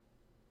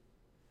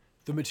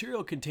The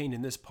material contained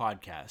in this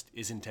podcast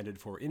is intended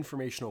for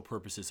informational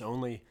purposes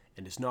only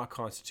and does not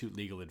constitute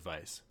legal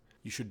advice.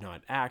 You should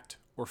not act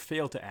or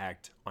fail to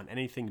act on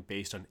anything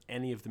based on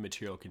any of the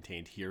material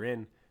contained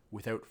herein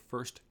without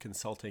first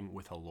consulting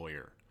with a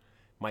lawyer.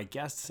 My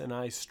guests and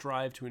I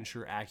strive to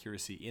ensure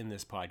accuracy in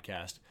this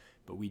podcast,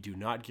 but we do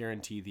not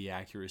guarantee the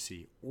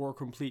accuracy or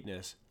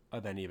completeness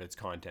of any of its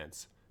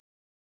contents.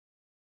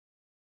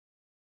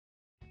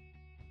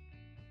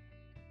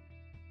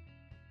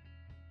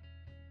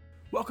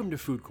 Welcome to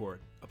Food Court,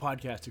 a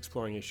podcast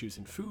exploring issues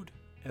in food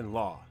and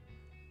law.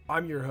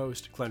 I'm your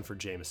host, Glenford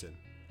Jameson.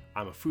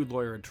 I'm a food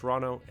lawyer in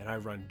Toronto, and I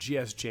run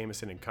GS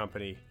Jameson &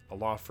 Company, a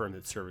law firm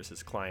that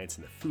services clients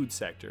in the food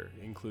sector,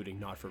 including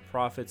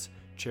not-for-profits,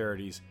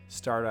 charities,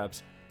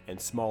 startups, and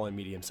small and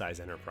medium-sized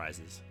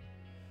enterprises.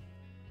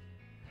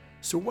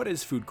 So what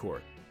is Food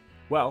Court?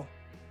 Well,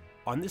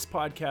 on this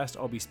podcast,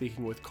 I'll be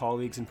speaking with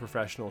colleagues and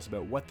professionals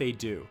about what they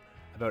do,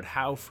 about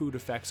how food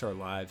affects our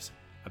lives,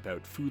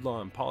 about food law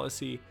and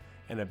policy,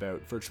 and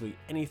about virtually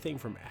anything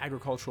from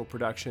agricultural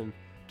production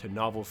to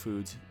novel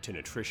foods to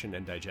nutrition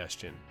and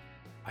digestion.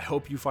 I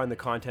hope you find the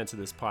contents of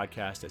this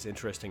podcast as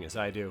interesting as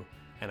I do,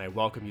 and I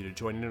welcome you to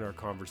join in our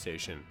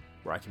conversation,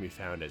 where I can be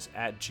found as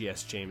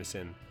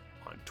 @GSJameson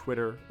on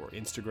Twitter or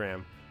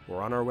Instagram,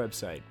 or on our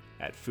website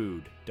at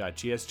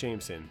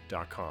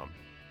food.gsjameson.com.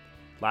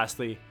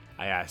 Lastly,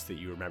 I ask that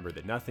you remember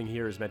that nothing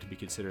here is meant to be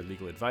considered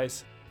legal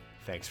advice.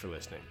 Thanks for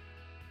listening.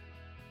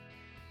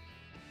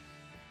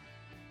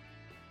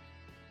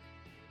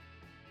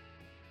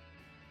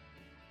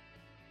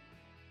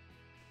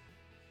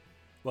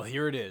 Well,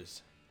 here it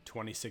is,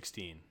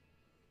 2016.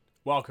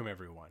 Welcome,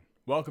 everyone.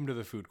 Welcome to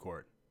the Food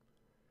Court.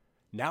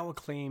 Now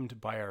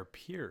acclaimed by our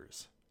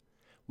peers.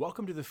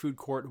 Welcome to the Food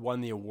Court won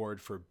the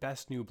award for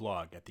Best New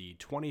Blog at the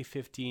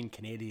 2015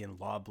 Canadian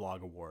Law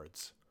Blog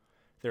Awards.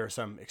 There are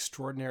some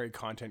extraordinary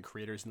content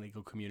creators in the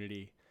legal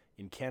community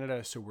in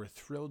Canada, so we're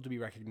thrilled to be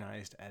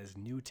recognized as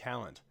new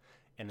talent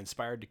and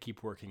inspired to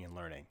keep working and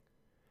learning.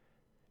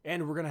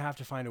 And we're going to have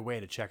to find a way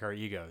to check our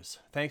egos,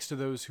 thanks to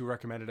those who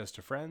recommended us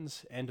to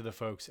friends and to the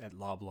folks at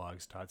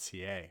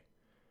lawblogs.ca.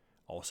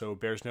 Also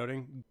bears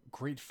noting,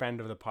 great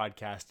friend of the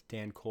podcast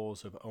Dan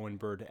Coles of Owen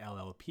Bird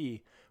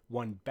LLP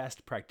won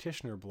Best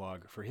Practitioner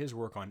Blog for his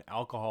work on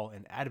alcohol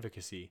and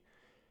advocacy.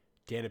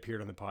 Dan appeared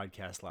on the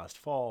podcast last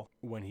fall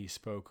when he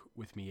spoke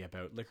with me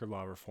about liquor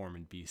law reform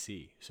in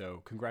BC,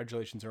 so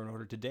congratulations are in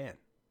order to Dan.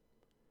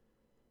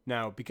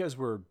 Now, because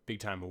we're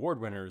big-time award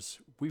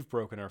winners, we've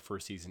broken our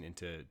first season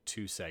into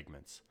two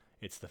segments.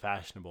 It's the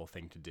fashionable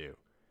thing to do.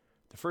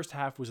 The first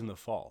half was in the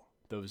fall,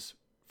 those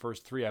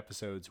first 3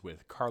 episodes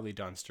with Carly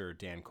Dunster,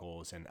 Dan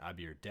Coles, and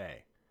Abir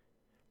Day.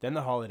 Then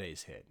the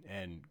holidays hit,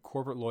 and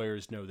corporate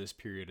lawyers know this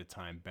period of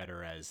time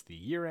better as the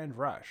year-end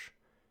rush,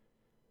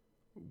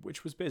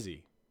 which was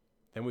busy.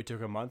 Then we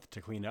took a month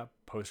to clean up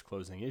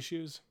post-closing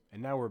issues,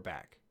 and now we're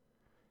back.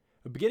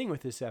 Beginning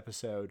with this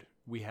episode,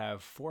 we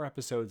have 4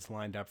 episodes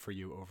lined up for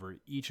you over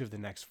each of the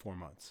next 4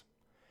 months.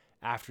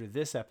 After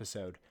this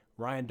episode,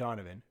 Ryan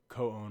Donovan,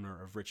 co-owner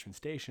of Richmond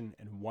Station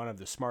and one of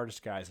the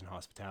smartest guys in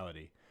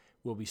hospitality,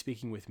 will be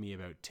speaking with me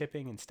about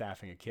tipping and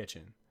staffing a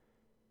kitchen.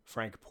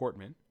 Frank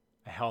Portman,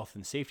 a health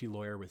and safety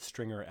lawyer with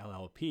Stringer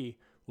LLP,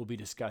 will be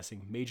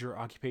discussing major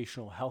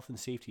occupational health and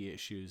safety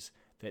issues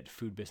that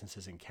food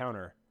businesses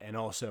encounter, and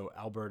also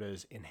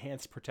Alberta's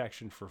Enhanced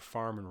Protection for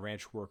Farm and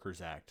Ranch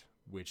Workers Act,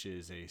 which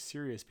is a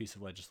serious piece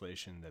of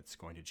legislation that's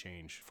going to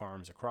change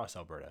farms across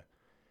Alberta.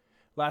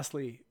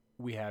 Lastly,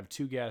 we have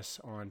 2 guests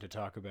on to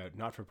talk about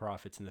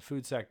not-for-profits in the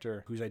food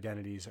sector whose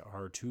identities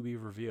are to be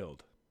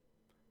revealed.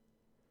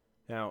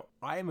 Now,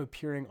 I am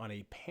appearing on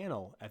a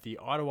panel at the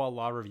Ottawa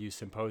Law Review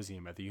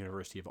Symposium at the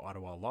University of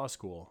Ottawa Law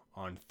School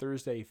on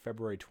Thursday,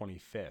 February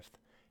 25th.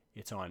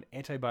 It's on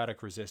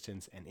antibiotic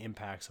resistance and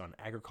impacts on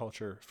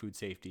agriculture, food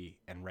safety,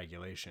 and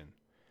regulation.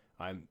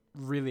 I'm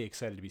really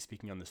excited to be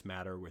speaking on this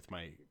matter with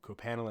my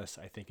co-panelists.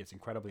 I think it's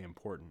incredibly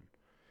important.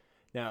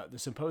 Now, the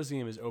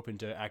symposium is open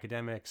to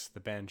academics, the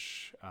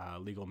bench,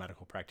 legal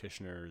medical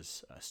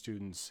practitioners,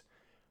 students,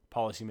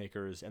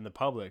 policymakers, and the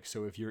public.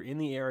 So if you're in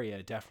the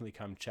area, definitely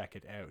come check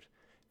it out.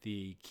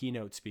 The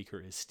keynote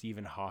speaker is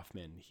Stephen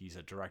Hoffman. He's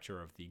a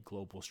director of the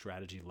Global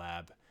Strategy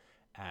Lab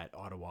at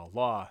Ottawa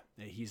Law.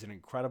 He's an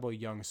incredible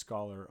young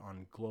scholar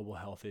on global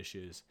health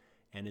issues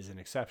and is an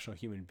exceptional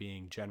human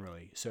being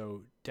generally.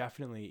 So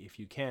definitely, if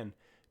you can,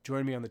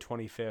 join me on the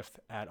 25th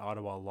at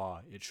Ottawa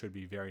Law. It should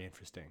be very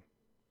interesting.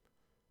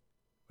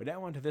 But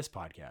now on to this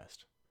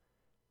podcast.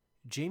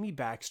 Jamie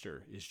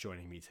Baxter is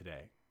joining me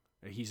today.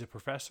 He's a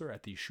professor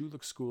at the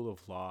Schulich School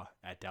of Law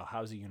at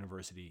Dalhousie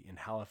University in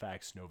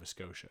Halifax, Nova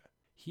Scotia.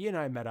 He and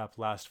I met up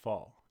last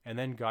fall and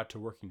then got to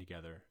working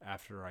together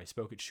after I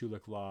spoke at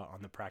Schulich Law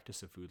on the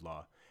practice of food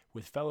law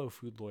with fellow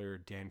food lawyer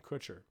Dan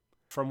Kutcher,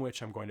 from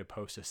which I'm going to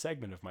post a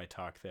segment of my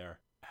talk there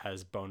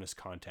as bonus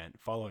content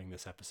following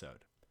this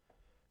episode.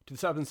 To the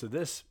substance of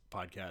this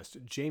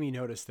podcast, Jamie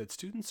noticed that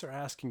students are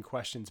asking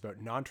questions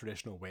about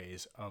non-traditional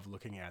ways of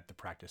looking at the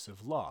practice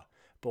of law,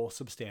 both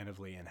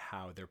substantively and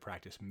how their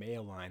practice may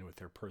align with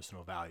their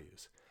personal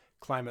values.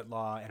 Climate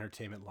law,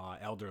 entertainment law,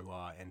 elder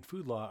law, and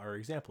food law are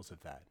examples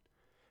of that.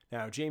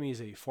 Now, Jamie is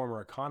a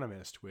former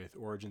economist with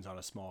origins on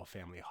a small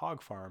family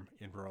hog farm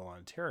in rural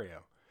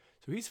Ontario.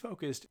 So he's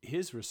focused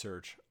his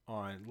research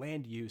on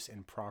land use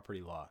and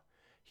property law.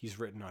 He's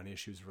written on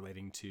issues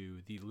relating to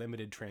the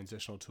limited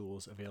transitional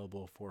tools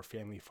available for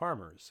family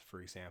farmers,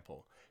 for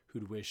example,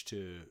 who'd wish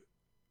to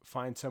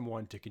find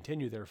someone to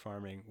continue their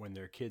farming when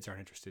their kids aren't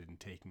interested in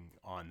taking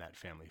on that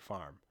family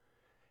farm.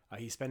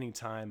 He's spending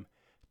time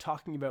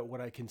talking about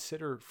what I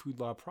consider food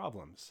law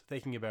problems,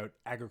 thinking about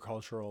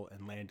agricultural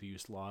and land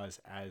use laws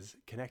as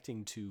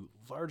connecting to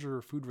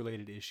larger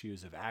food-related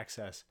issues of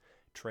access,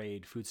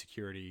 trade, food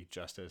security,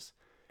 justice,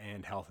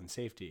 and health and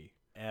safety.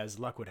 As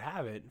luck would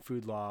have it,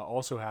 food law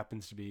also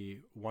happens to be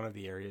one of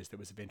the areas that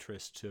was of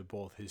interest to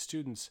both his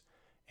students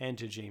and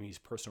to Jamie's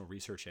personal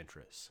research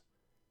interests.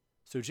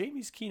 So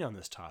Jamie's keen on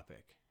this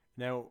topic.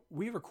 Now,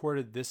 we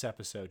recorded this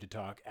episode to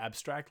talk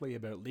abstractly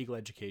about legal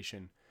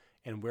education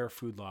and where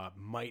food law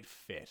might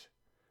fit.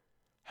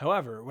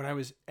 However, when I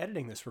was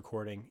editing this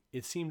recording,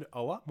 it seemed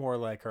a lot more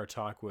like our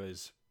talk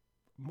was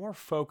more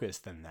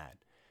focused than that.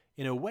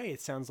 In a way,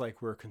 it sounds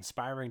like we're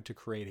conspiring to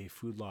create a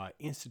food law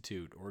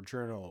institute or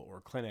journal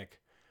or clinic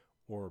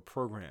or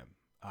program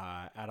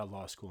at a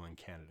law school in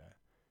Canada.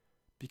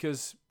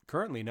 Because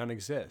currently none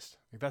exist.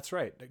 That's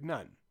right,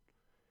 none.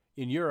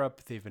 In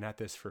Europe, they've been at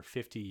this for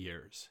 50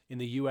 years. In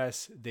the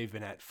US, they've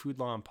been at food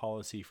law and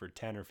policy for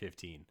 10 or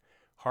 15.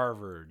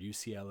 Harvard,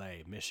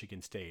 UCLA,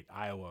 Michigan State,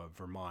 Iowa,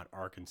 Vermont,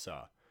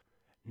 Arkansas.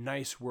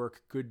 Nice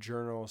work, good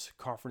journals,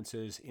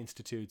 conferences,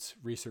 institutes,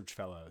 research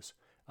fellows,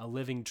 a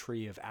living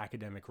tree of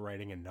academic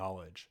writing and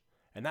knowledge.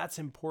 And that's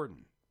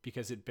important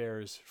because it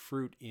bears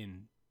fruit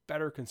in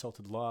better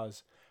consulted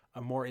laws,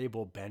 a more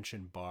able bench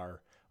and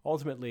bar.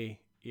 Ultimately,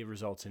 it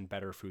results in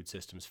better food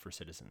systems for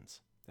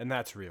citizens. And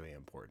that's really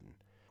important.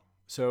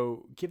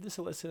 So give this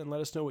a listen and let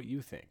us know what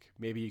you think.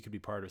 Maybe you could be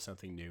part of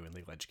something new in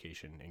legal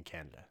education in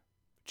Canada.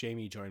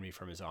 Jamie joined me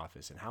from his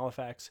office in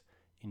Halifax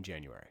in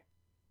January.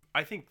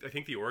 I think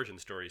the origin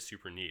story is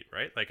super neat,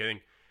 right?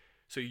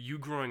 So you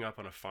growing up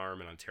on a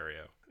farm in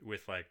Ontario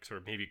with sort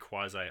of maybe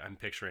I'm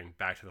picturing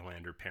back to the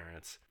lander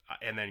parents,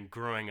 and then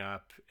growing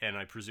up, and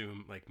I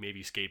presume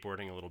maybe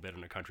skateboarding a little bit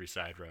on a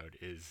countryside road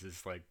is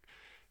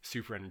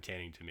super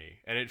entertaining to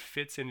me. And it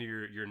fits into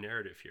your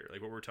narrative here.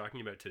 What we're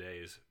talking about today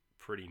is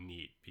pretty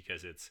neat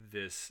because it's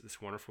this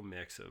wonderful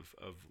mix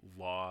of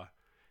law,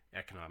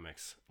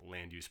 economics,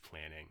 land use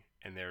planning.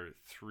 And there are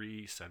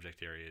three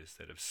subject areas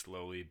that have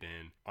slowly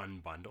been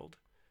unbundled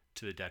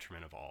to the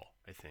detriment of all,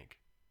 I think.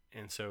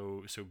 And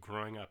so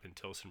growing up in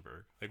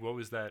Tillsonburg, what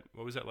was that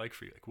like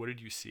for you? What did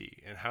you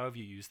see, and how have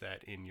you used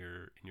that in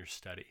your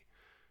study?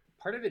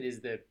 Part of it is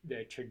the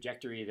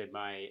trajectory that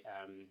my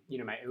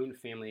my own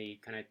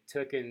family kind of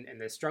took, and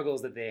the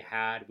struggles that they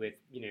had with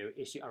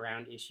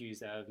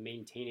issues of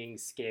maintaining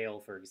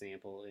scale, for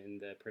example, in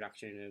the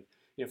production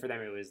of for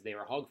them they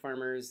were hog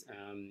farmers,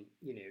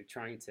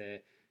 trying to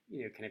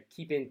kind of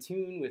keep in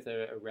tune with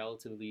a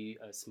relatively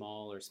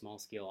small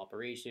scale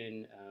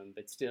operation,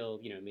 but still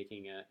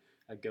making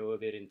a go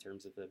of it in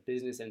terms of the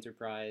business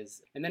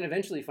enterprise, and then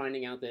eventually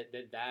finding out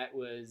that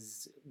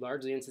was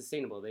largely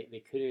unsustainable.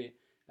 They couldn't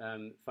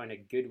find a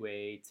good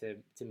way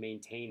to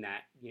maintain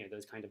that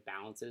those kind of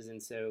balances,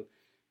 and so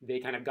they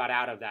kind of got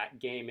out of that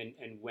game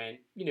and went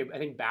I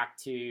think back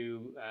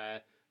to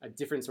a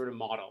different sort of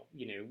model,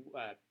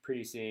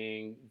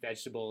 producing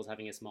vegetables,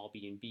 having a small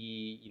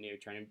B&B,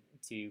 trying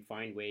to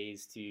find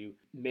ways to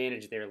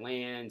manage their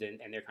land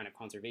and their kind of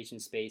conservation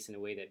space in a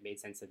way that made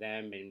sense to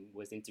them and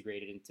was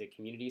integrated into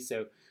communities.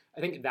 So I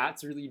think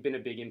that's really been a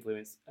big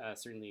influence,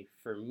 certainly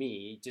for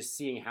me, just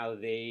seeing how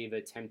they've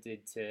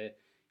attempted to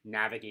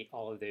navigate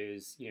all of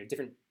those,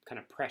 different kind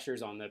of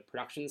pressures on the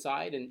production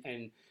side,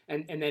 and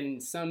then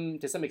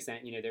to some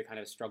extent, their kind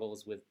of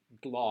struggles with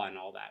law and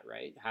all that,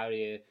 right? How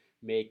to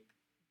make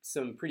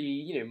some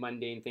pretty,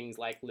 mundane things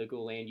like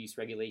local land use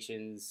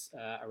regulations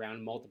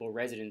around multiple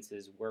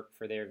residences work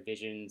for their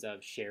visions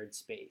of shared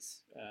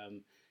space.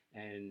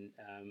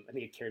 I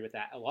think it carried with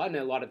that a lot, and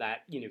a lot of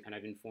that, kind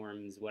of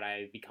informs what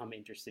I've become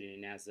interested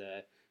in as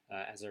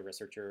a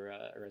researcher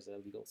or as a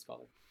legal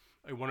scholar.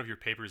 One of your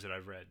papers that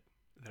I've read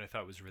that I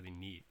thought was really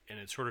neat, and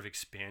it sort of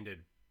expanded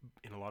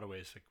in a lot of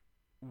ways,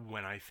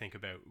 when I think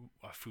about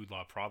a food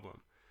law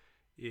problem,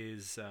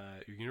 is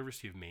your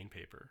University of Maine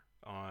paper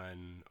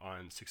on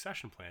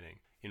succession planning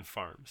in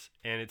farms.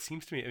 And it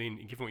seems to me,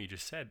 given what you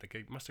just said,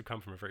 it must have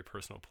come from a very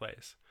personal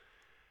place.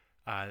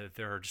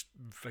 There are just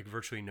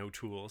virtually no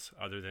tools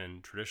other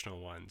than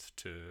traditional ones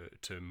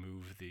to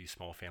move the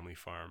small family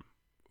farm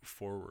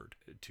forward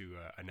to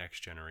a next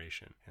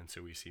generation, and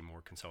so we see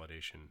more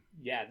consolidation.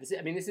 Yeah,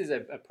 this is a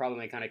problem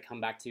I kind of come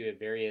back to at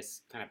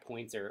various kind of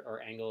points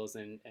or angles,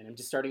 and I'm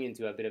just starting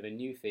into a bit of a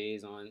new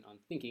phase on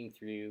thinking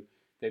through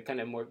the kind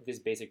of more this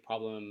basic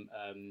problem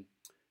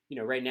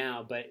right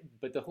now,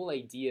 but the whole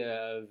idea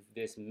of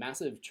this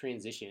massive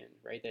transition,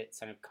 right, that's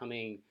kind of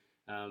coming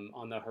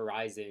on the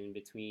horizon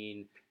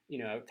between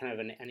kind of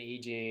an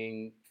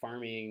aging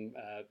farming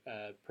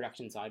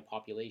production side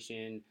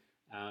population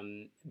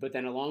But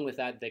then along with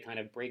that, the kind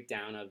of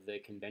breakdown of the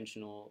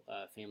conventional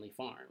family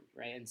farm,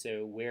 right? And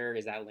so where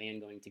is that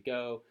land going to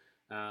go?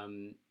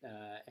 And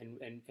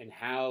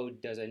how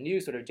does a new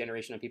sort of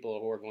generation of people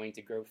who are going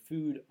to grow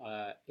food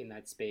in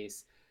that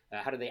space,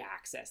 how do they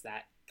access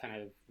that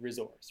kind of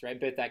resource, right?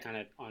 Both that kind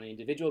of on an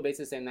individual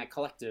basis and that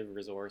collective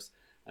resource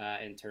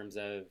in terms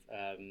of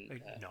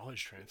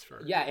knowledge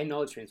transfer. Yeah, and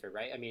knowledge transfer,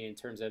 right? I mean, in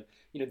terms of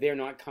they're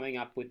not coming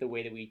up with the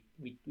way that we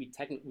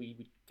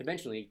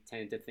conventionally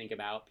tend to think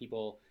about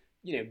people,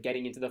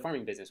 getting into the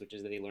farming business, which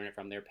is that they learn it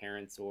from their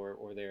parents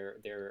or their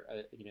their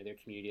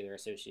community, their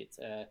associates.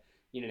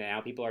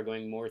 Now people are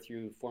going more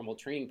through formal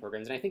training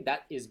programs, and I think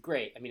that is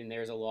great. I mean,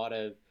 there's a lot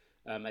of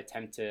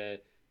attempt to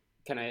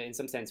kind of, in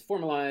some sense,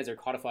 formalize or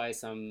codify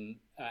some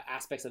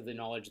aspects of the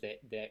knowledge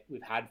that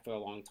we've had for a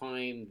long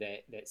time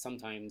that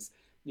sometimes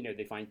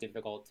they find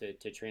difficult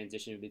to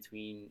transition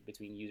between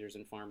users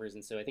and farmers.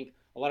 And so I think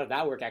a lot of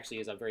that work actually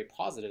is a very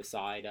positive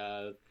side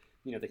of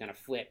the kind of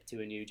flip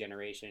to a new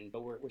generation.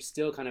 But we're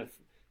still kind of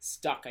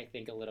stuck, I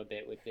think, a little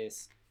bit with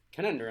this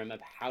conundrum of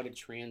how to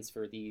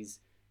transfer these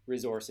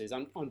resources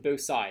on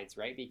both sides,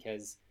 right?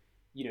 Because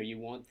you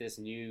want this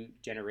new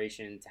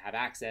generation to have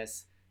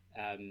access.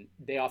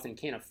 They often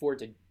can't afford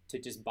to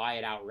just buy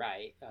it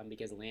outright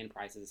because land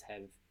prices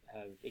have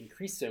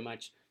increased so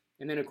much.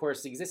 And then, of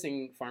course,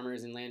 existing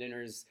farmers and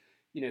landowners,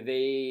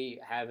 they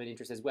have an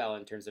interest as well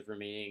in terms of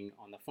remaining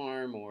on the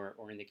farm or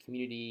in the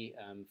community,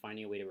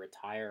 finding a way to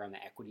retire on the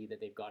equity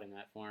that they've got in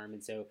that farm.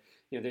 And so,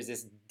 there's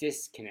this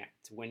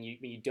disconnect when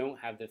you don't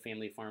have the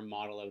family farm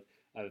model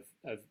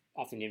of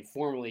often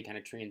informally kind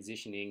of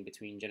transitioning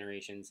between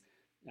generations.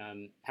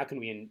 How can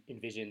we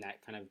envision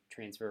that kind of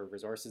transfer of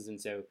resources? And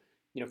so,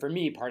 for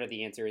me, part of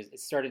the answer is it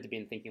started to be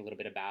in thinking a little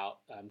bit about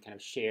kind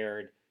of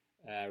shared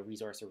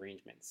resource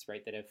arrangements,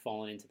 right, that have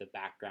fallen into the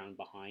background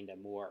behind a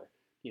more,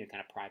 kind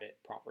of private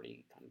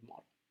property kind of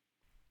model.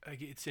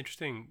 It's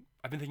interesting.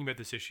 I've been thinking about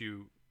this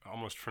issue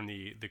almost from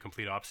the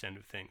complete opposite end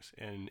of things.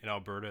 In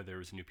Alberta, there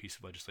was a new piece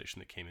of legislation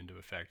that came into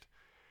effect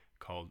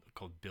called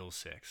Bill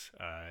 6.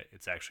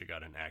 It's actually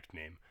got an act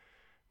name,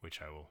 which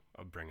I'll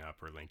bring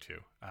up or link to.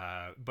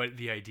 But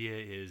the idea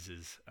is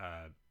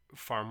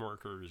farm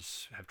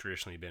workers have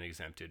traditionally been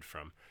exempted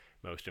from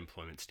most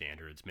employment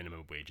standards.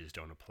 Minimum wages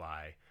don't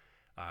apply.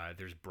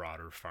 There's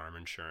broader farm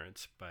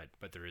insurance,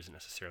 but there isn't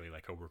necessarily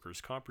like a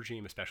workers' comp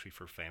regime, especially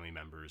for family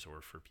members or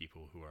for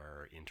people who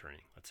are interning,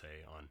 let's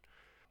say,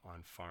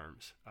 on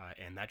farms.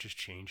 And that just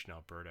changed in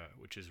Alberta,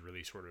 which has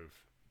really sort of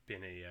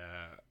been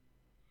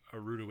a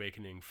rude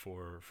awakening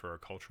for a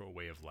cultural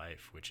way of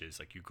life, which is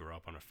like you grow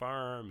up on a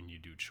farm and you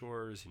do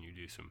chores and you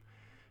do some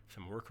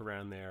work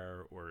around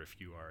there. Or if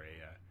you are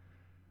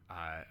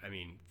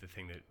the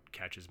thing that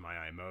catches my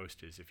eye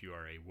most is if you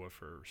are a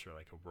woofer, so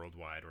like a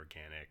worldwide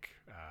organic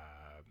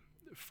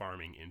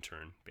farming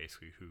intern,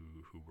 basically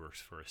who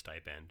works for a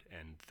stipend,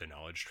 and the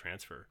knowledge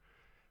transfer,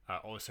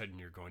 all of a sudden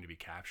you're going to be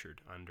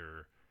captured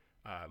under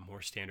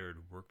more standard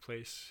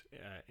workplace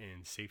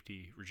and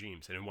safety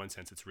regimes. And in one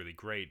sense, it's really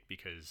great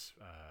because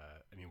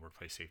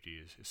workplace safety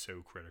is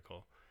so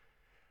critical.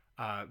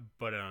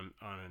 But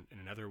in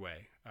another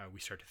way, we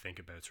start to think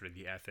about sort of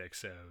the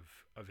ethics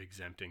of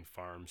exempting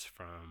farms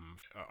from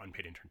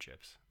unpaid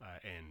internships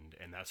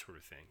and that sort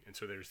of thing. And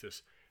so there's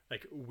this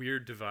like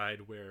weird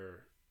divide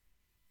where,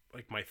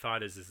 like, my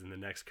thought is in the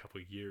next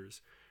couple of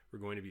years, we're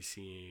going to be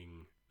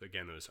seeing,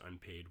 again, those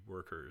unpaid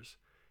workers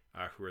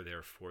who are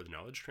there for the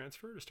knowledge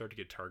transfer to start to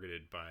get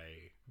targeted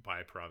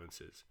by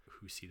provinces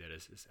who see that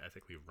as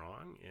ethically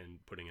wrong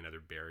and putting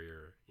another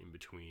barrier in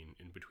between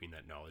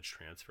that knowledge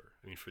transfer.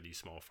 I mean, for these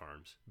small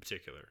farms in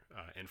particular,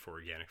 and for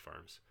organic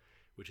farms,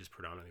 which is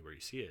predominantly where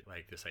you see it,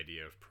 like this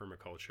idea of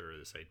permaculture,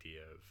 this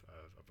idea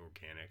of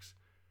organics,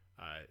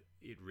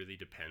 it really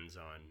depends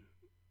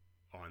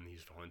on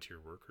these volunteer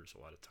workers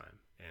a lot of time,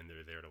 and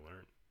they're there to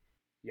learn.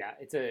 Yeah,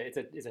 it's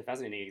a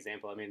fascinating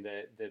example. I mean,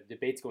 the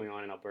debates going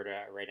on in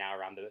Alberta right now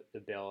around the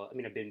bill, I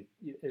mean,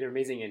 they're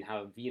amazing in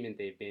how vehement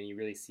they've been. You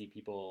really see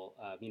people,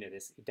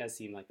 it does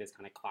seem like this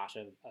kind of clash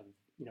of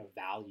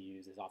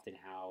values is often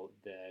how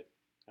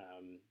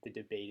the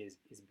debate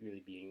is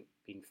really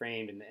being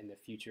framed, and the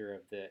future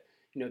of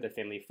the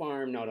family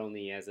farm, not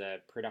only as a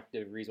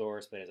productive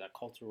resource but as a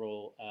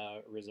cultural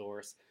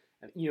resource.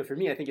 For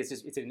me, I think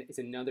it's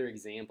another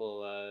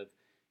example of,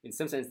 in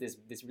some sense, this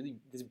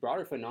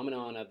broader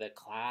phenomenon of the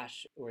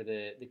clash or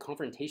the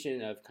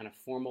confrontation of kind of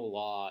formal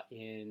law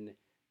in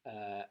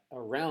a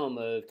realm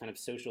of kind of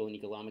social and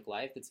economic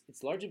life.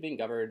 It's largely being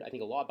governed, I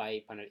think, a lot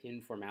by kind of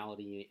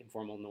informality,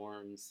 informal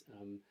norms,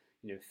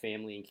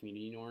 family and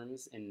community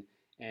norms, and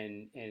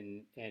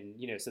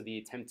so the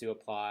attempt to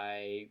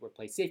apply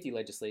workplace safety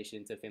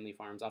legislation to family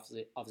farms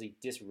obviously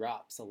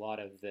disrupts a lot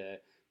of the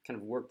kind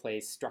of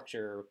workplace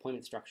structure or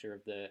employment structure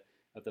of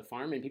the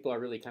farm, and people are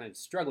really kind of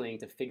struggling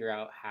to figure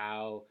out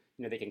how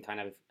they can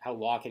kind of, how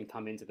law can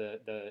come into the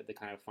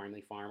kind of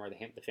family farm, or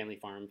the family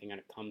farm can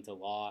kind of come to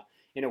law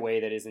in a way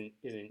that isn't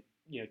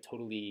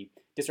totally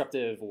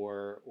disruptive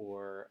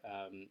or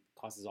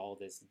causes all of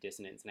this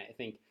dissonance. And I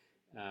think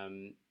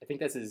I think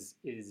this is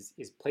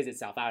plays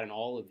itself out in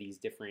all of these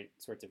different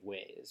sorts of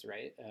ways,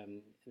 right?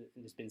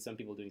 There's been some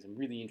people doing some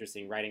really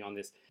interesting writing on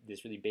this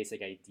really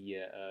basic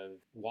idea of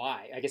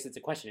why. I guess it's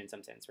a question in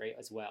some sense, right?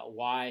 As well,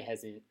 why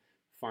hasn't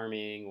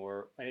farming,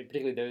 or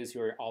particularly those who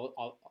are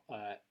all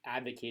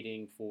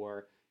advocating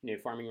for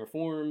farming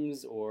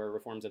reforms or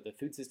reforms of the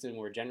food system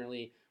more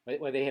generally,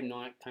 why they have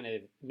not kind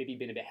of maybe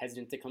been a bit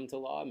hesitant to come to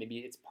law. Maybe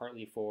it's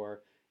partly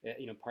for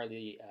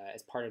partly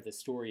as part of the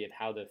story of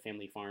how the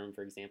family farm,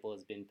 for example,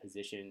 has been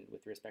positioned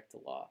with respect to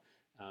law.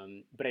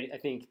 But I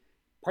think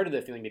part of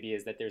the feeling maybe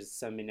is that there's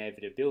some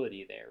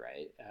inevitability there,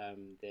 right?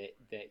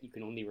 That you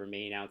can only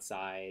remain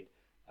outside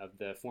of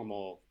the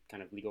formal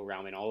kind of legal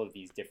realm in all of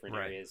these different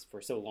Right. areas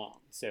for so long.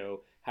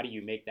 So how do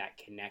you make that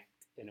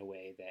connect in a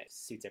way that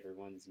suits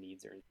everyone's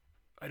needs? Or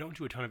I don't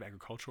do a ton of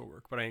agricultural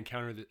work, but I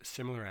encounter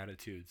similar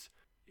attitudes.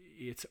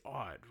 It's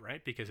odd,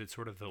 right? Because it's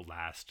sort of the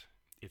last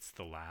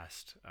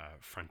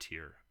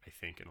frontier, I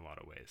think, in a lot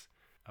of ways.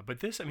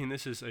 But this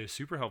is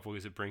super helpful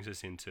because it brings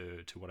us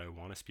into what I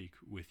want to speak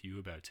with you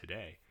about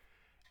today.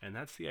 And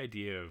that's the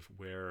idea of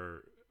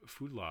where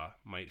food law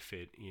might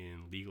fit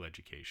in legal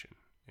education.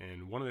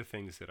 And one of the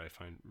things that I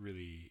find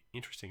really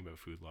interesting about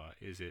food law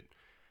is it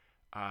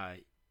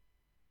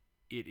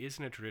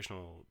isn't a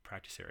traditional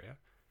practice area.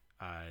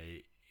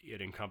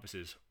 It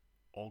encompasses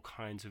all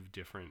kinds of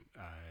different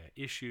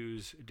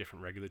issues,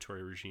 different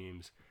regulatory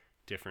regimes,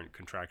 different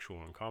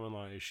contractual and common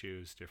law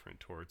issues, different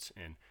torts,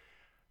 and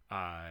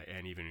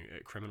even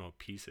criminal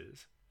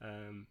pieces.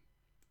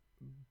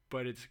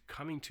 But it's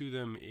coming to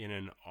them in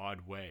an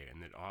odd way,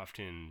 and it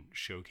often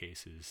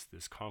showcases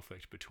this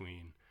conflict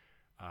between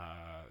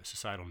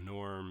societal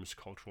norms,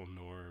 cultural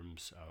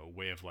norms,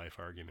 way of life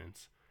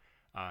arguments,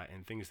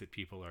 and things that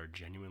people are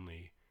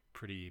genuinely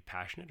pretty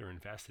passionate or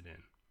invested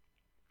in.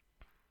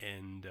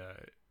 And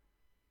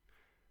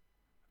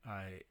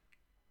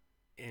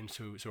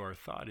so our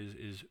thought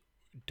is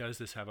does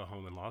this have a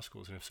home in law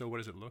schools, and if so, what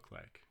does it look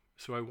like?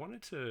 So I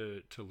wanted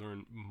to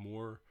learn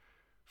more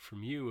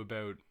from you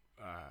about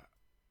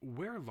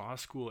where law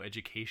school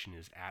education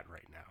is at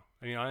right now.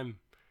 I mean, I'm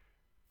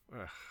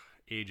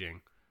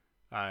aging,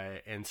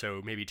 and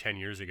so maybe 10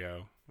 years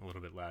ago, a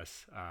little bit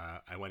less,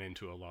 I went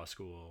into a law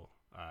school,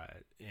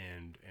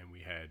 and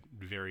we had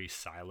very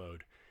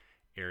siloed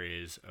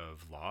areas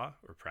of law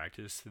or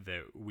practice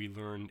that we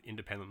learned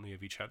independently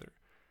of each other.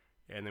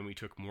 And then we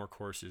took more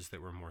courses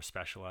that were more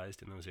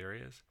specialized in those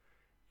areas.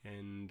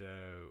 And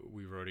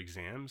we wrote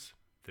exams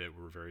that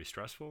were very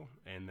stressful,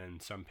 and then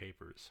some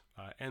papers.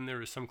 And there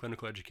was some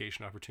clinical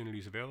education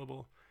opportunities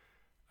available,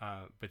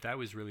 but that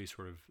was really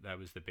that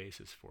was the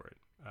basis for it.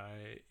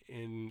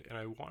 And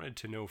I wanted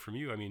to know from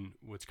you, I mean,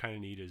 what's kind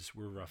of neat is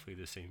we're roughly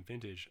the same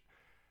vintage.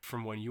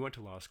 From when you went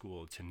to law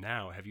school to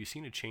now, have you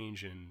seen a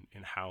change in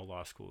how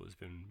law school has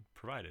been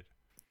provided?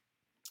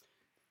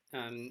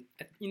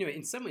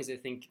 In some ways, I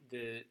think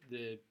the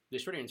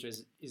short answer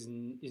is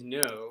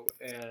no.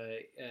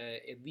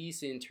 At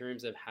least in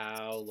terms of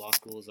how law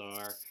schools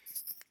are,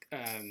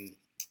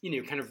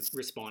 kind of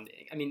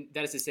responding. I mean,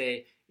 that is to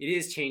say, it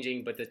is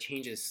changing, but the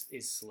change is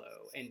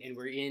slow, and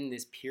we're in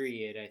this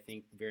period, I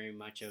think, very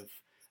much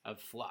of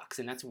flux,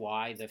 and that's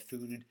why the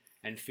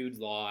food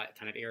law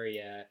kind of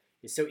area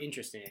is so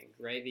interesting,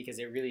 right? Because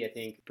it really, I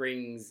think,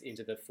 brings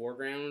into the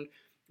foreground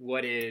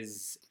what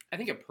is, I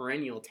think, a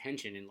perennial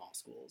tension in law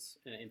schools,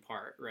 in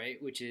part,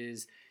 right? Which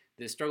is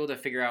the struggle to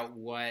figure out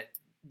what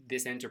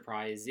this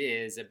enterprise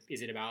is.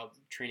 Is it about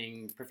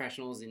training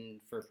professionals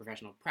for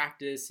professional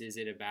practice? Is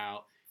it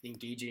about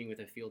engaging with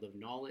a field of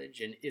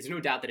knowledge? And there's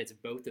no doubt that it's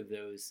both of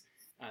those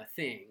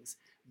things.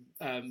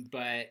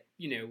 But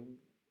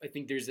I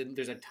think there's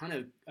a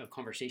ton of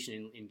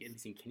conversation at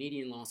least in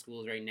Canadian law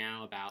schools right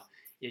now about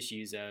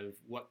issues of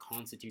what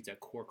constitutes a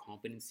core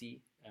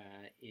competency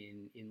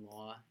in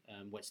law,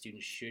 what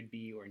students should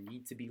be or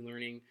need to be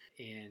learning,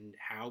 and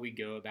how we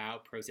go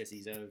about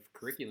processes of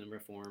curriculum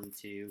reform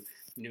to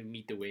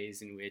meet the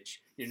ways in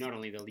which not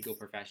only the legal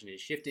profession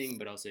is shifting,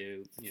 but also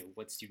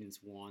what students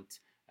want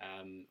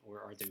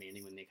or are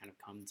demanding when they kind of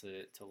come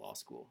to law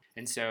school.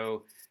 And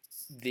so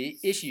the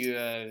issue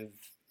of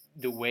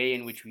the way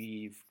in which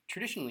we've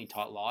traditionally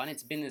taught law, and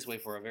it's been this way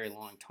for a very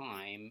long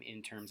time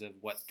in terms of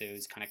what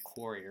those kind of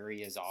core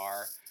areas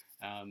are,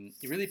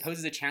 it really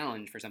poses a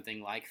challenge for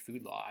something like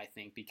food law, I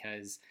think,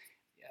 because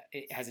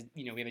it has,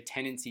 we have a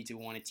tendency to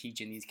want to teach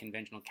in these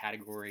conventional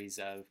categories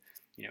of,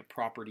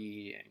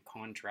 property and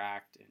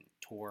contract and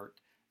tort,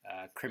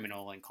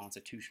 criminal and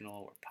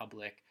constitutional or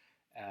public.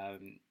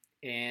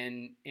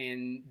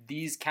 And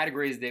these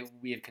categories that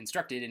we have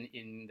constructed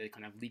in the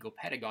kind of legal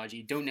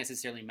pedagogy don't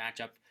necessarily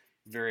match up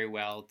very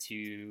well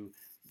to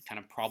kind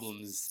of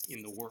problems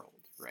in the world,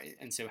 right?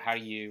 And so how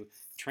do you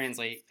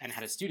translate, and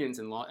how do students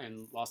and law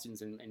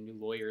students and new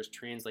lawyers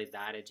translate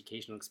that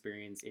educational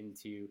experience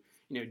into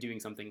doing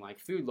something like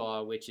food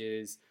law, which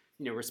is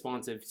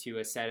responsive to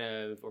a set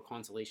of or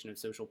constellation of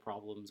social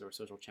problems or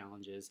social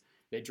challenges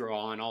that draw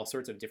on all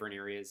sorts of different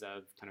areas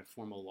of kind of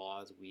formal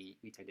laws we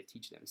tend to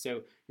teach them.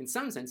 So in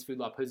some sense, food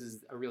law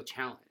poses a real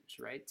challenge,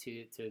 right,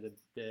 to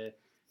the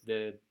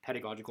the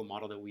pedagogical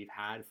model that we've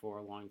had for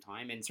a long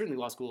time. And certainly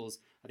law schools,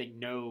 I think,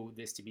 know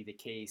this to be the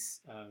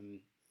case.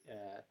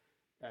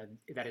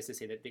 That is to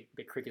say that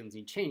the curriculums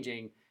need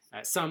changing.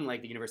 Some,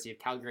 like the University of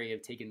Calgary,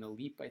 have taken the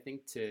leap, I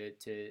think, to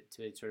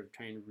sort of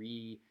try and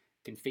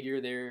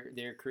reconfigure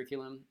their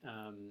curriculum.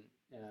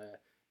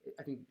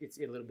 I think it's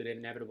a little bit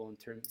inevitable in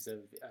terms of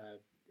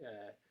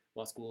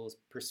law schools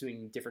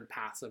pursuing different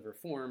paths of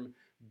reform.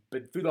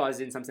 But food law is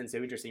in some sense so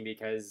interesting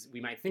because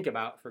we might think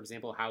about, for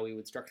example, how we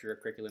would structure a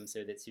curriculum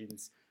so that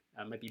students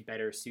might be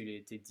better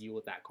suited to deal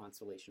with that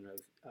constellation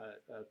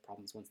of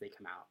problems once they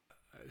come out.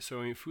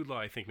 So, I mean, food law,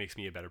 I think, makes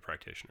me a better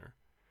practitioner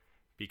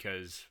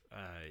because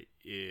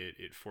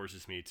it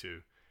forces me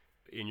to,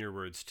 in your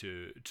words,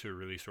 to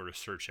really sort of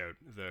search out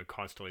the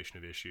constellation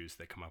of issues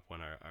that come up when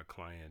a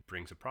client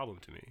brings a problem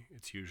to me.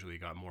 It's usually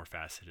got more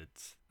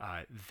facets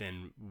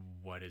than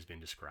what has been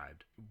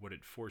described. What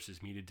it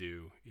forces me to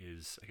do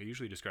is, like, I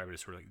usually describe it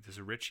as sort of like there's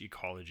a rich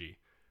ecology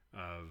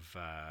of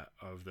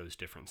those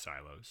different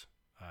silos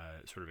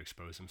sort of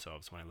expose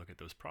themselves when I look at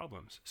those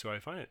problems. So I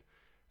find it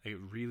like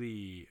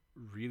really,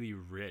 really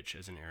rich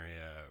as an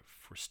area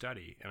for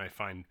study. And I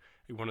find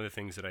one of the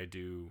things that I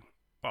do,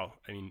 well,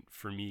 I mean,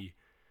 for me,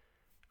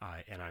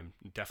 and I'm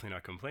definitely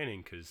not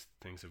complaining because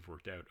things have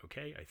worked out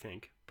okay, I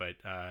think, but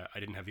I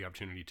didn't have the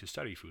opportunity to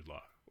study food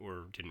law,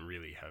 or didn't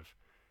really have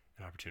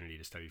an opportunity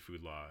to study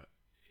food law.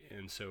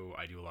 And so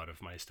I do a lot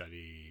of my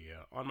study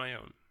on my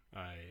own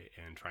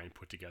and try and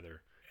put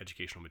together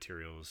educational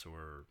materials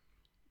or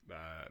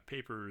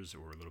papers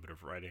or a little bit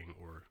of writing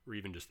or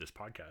even just this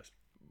podcast.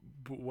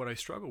 But what I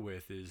struggle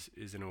with is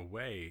in a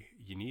way,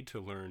 you need to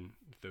learn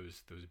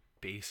those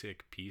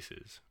basic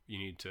pieces. You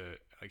need to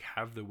like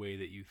have the way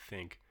that you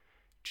think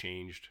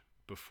changed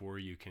before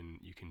you can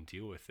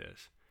deal with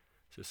this.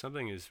 So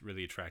something is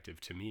really attractive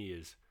to me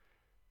is,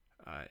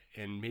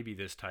 and maybe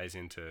this ties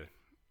into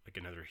like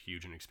another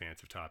huge and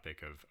expansive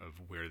topic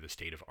of where the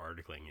state of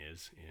articling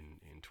is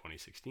in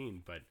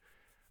 2016, but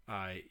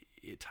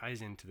it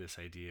ties into this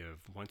idea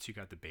of once you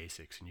got the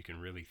basics and you can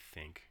really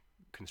think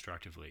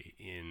constructively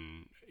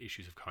in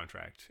issues of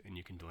contract and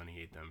you can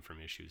delineate them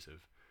from issues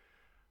of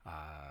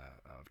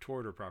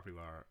tort or property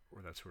law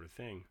or that sort of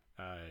thing,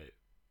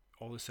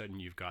 all of a sudden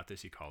you've got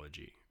this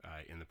ecology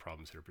in the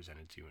problems that are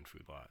presented to you in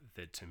food law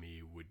that to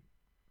me would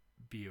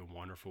be a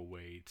wonderful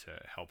way to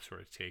help sort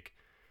of take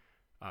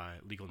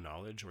legal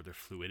knowledge or the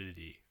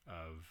fluidity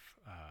of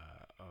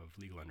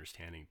legal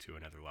understanding to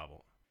another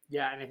level.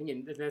 Yeah, and I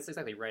think that's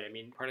exactly right. I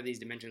mean, part of these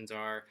dimensions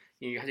are,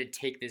 you have to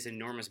take this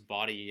enormous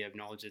body of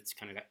knowledge that's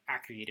kind of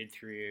aggregated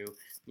through,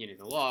 the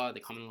law, the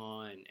common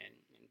law, and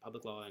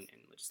public law and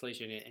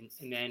legislation,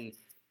 and then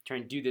try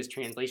and do this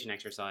translation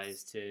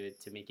exercise to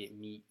make it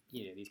meet,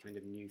 these kind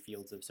of new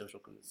fields of social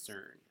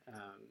concern.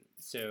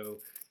 So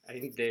I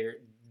think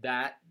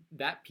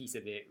that piece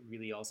of it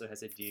really also has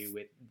to do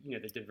with,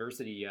 the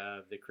diversity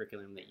of the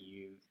curriculum that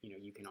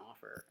you can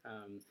offer.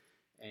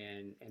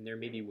 And there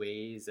may be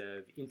ways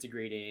of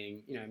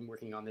integrating, I'm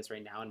working on this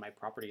right now in my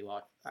property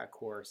law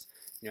course,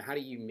 how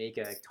do you make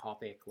a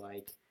topic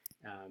like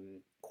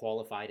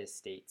qualified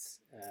estates,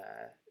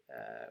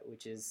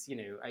 which is,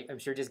 I'm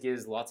sure just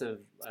gives lots of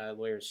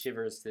lawyers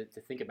shivers to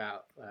think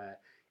about,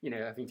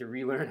 having to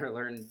relearn or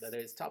learn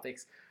those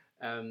topics.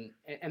 And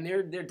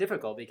they're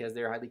difficult because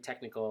they're highly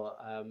technical,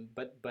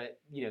 but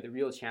the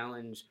real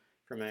challenge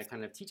from a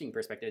kind of teaching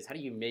perspective is how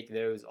do you make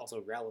those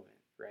also relevant?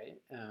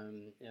 Right.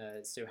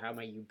 So how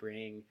might you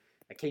bring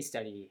a case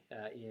study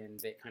in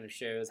that kind of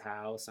shows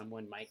how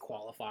someone might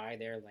qualify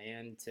their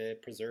land to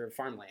preserve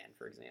farmland,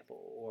 for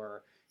example,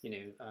 or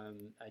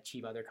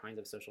achieve other kinds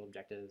of social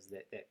objectives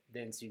that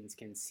then students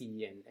can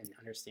see and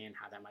understand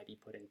how that might be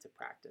put into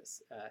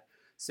practice.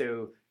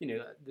 So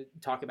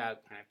talk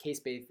about kind of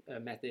case-based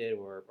method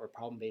or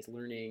problem-based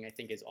learning, I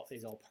think is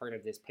all part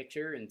of this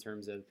picture in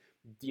terms of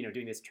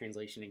doing this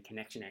translation and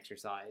connection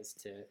exercise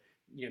to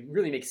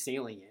really make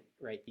salient,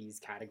 right, these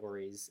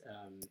categories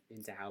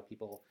into how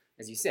people,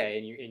 as you say,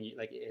 and you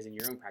like as in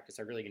your own practice,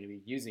 are really going to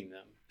be using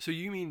them. So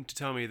you mean to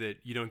tell me that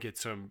you don't get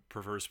some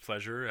perverse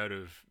pleasure out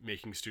of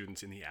making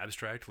students in the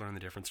abstract learn the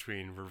difference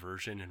between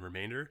reversion and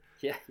remainder?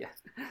 Yeah.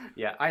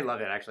 I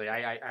love it, actually.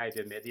 I have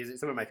to admit, these are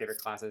some of my favorite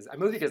classes.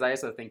 Mostly because I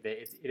also think that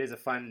it is a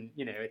fun,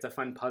 it's a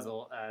fun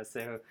puzzle.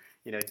 So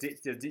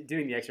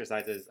doing the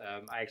exercises,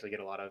 I actually get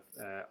a lot of.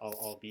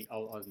 I'll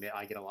admit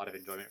I get a lot of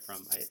enjoyment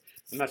from.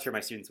 I'm not sure my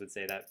students would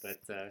say that,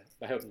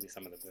 but hopefully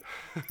some of them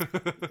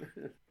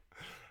would.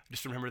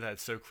 Just remember that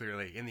so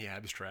clearly in the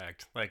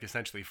abstract, like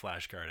essentially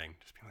flashcarding.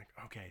 Just being like,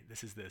 okay,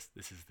 this is this.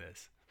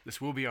 This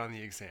will be on the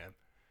exam.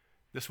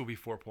 This will be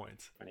 4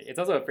 points. It's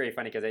also very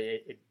funny because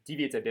it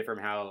deviates a bit from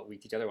how we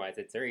teach otherwise.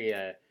 It's very,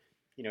 it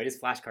is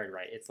flashcard,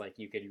 right? It's like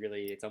you could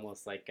really, it's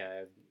almost like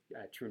a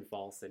true and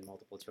false and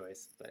multiple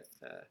choice.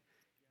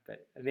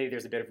 But maybe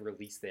there's a bit of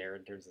release there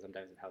in terms of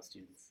sometimes of how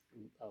students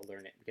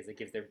learn it because it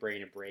gives their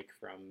brain a break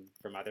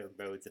from other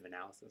modes of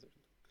analysis.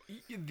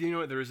 You know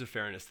what? There is a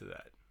fairness to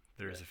that.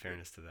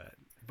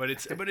 But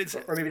it's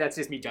or maybe that's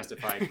just me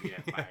justifying.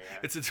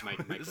 This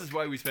is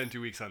why we spend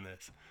 2 weeks on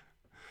this.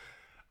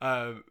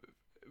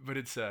 But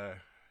it's yeah,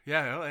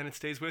 well, and it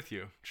stays with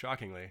you,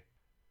 shockingly.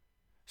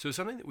 So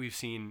something that we've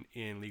seen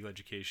in legal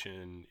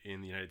education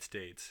in the United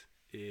States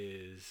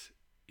is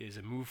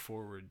a move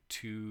forward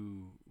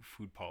to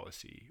food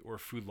policy or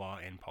food law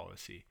and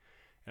policy.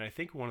 And I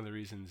think one of the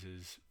reasons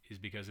is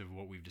because of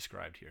what we've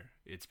described here.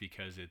 It's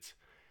because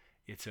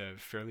it's a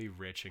fairly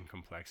rich and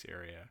complex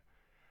area.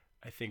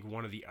 I think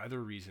one of the other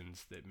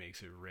reasons that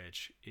makes it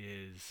rich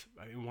is,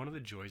 I mean, one of the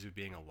joys of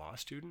being a law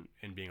student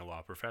and being a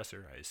law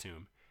professor, I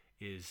assume,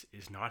 is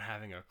not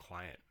having a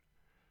client.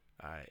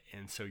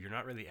 And so you're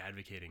not really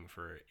advocating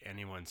for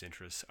anyone's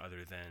interests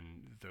other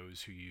than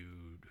those who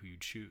you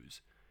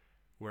choose.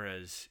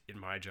 Whereas in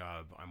my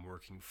job, I'm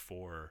working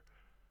for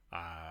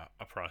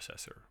a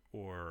processor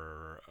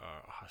or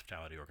a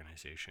hospitality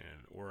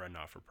organization or a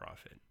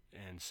not-for-profit,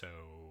 and so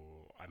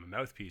I'm a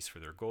mouthpiece for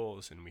their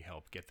goals, and we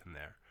help get them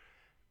there.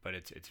 But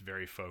it's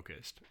very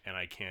focused, and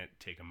I can't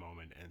take a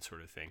moment and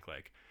sort of think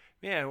like,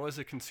 man, well, as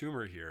a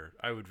consumer here,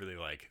 I would really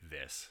like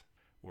this,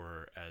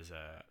 or as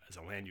a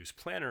land use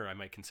planner, I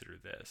might consider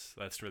this.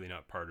 That's really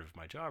not part of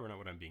my job or not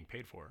what I'm being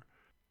paid for.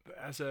 But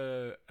as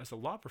a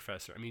law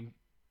professor, I mean,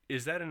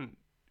 is that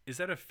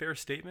a fair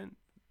statement?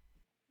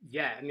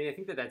 Yeah, I mean, I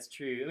think that's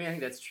true. I mean, I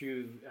think that's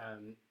true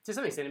to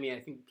some extent. I mean, I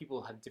think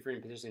people have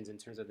different positions in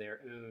terms of their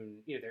own,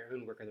 their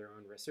own work or their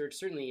own research.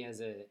 Certainly,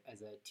 as a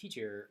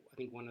teacher, I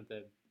think one of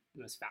the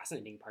most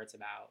fascinating parts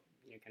about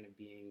kind of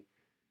being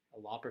a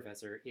law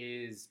professor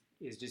is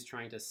just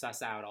trying to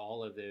suss out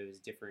all of those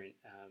different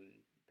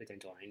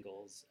potential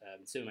angles.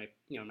 So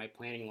my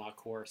planning law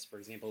course, for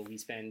example, we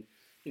spend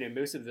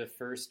most of the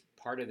first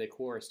part of the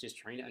course just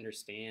trying to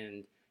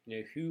understand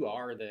who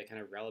are the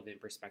kind of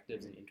relevant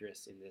perspectives and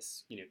interests in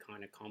this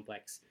kind of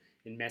complex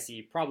and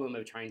messy problem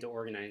of trying to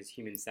organize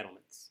human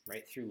settlements,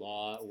 right, through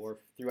law or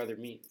through other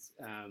means,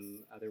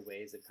 other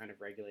ways of kind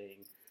of regulating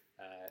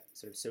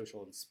sort of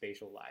social and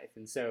spatial life.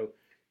 And so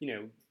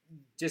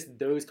just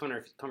those kind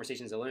of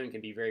conversations alone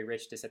can be very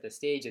rich to set the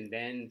stage, and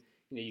then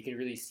you can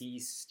really see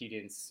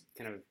students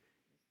kind of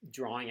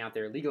drawing out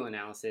their legal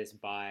analysis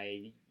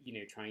by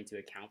trying to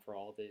account for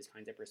all those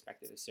kinds of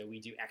perspectives. So we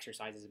do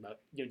exercises about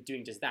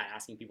doing just that,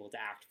 asking people to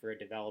act for a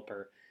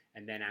developer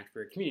and then act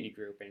for a community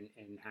group,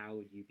 and how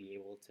would you be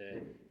able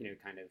to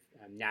kind of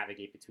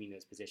navigate between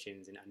those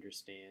positions and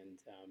understand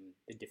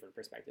the different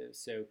perspectives.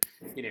 So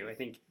I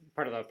think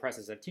part of the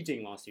process of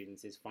teaching law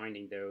students is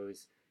finding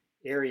those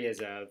areas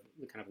of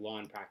kind of law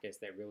and practice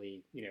that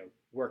really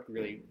work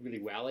really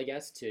well, I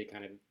guess, to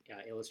kind of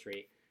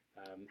illustrate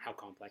how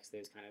complex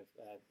those kind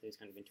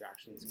of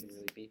interactions can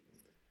really be.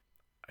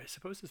 I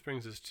suppose this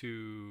brings us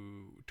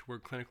to where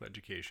clinical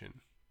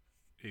education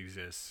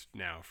exists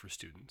now for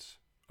students.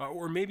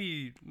 Or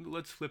maybe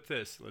let's flip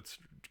this. Let's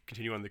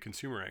continue on the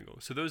consumer angle.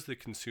 So those that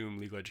consume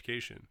legal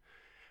education,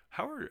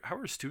 how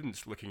are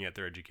students looking at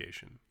their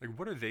education? Like,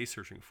 what are they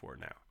searching for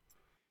now?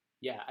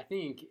 Yeah, I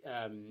think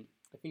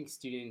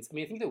students. I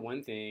mean, I think the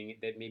one thing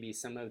that maybe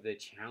some of the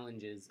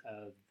challenges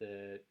of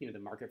the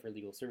market for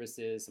legal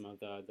services, some of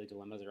the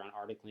dilemmas around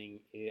articling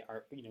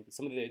are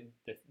some of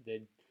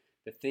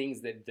the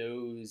things that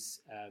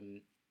those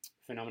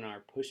phenomena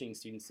are pushing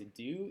students to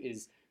do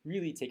is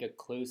really take a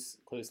close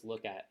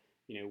look at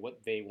what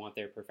they want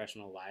their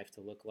professional life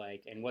to look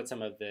like and what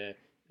some of the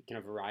kind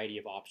of variety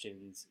of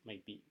options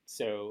might be.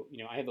 So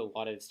I have a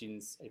lot of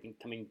students, I think,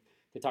 coming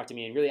to talk to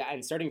me, and really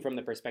I'm starting from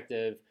the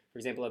perspective, for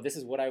example, of this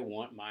is what I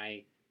want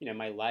my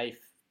my life,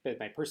 both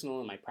my personal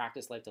and my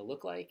practice life, to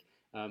look like.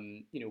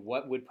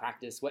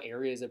 What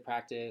areas of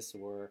practice,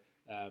 or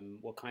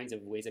what kinds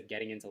of ways of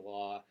getting into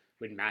law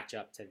would match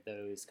up to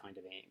those kind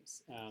of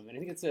aims. And I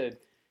think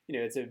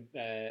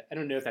I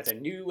don't know if that's a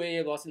new way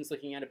of law students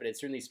looking at it, but it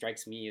certainly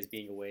strikes me as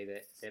being a way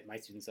that my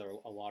students are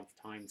a lot of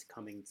times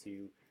coming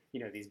to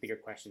these bigger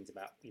questions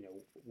about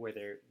where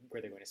they're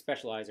going to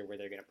specialize, or where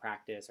they're going to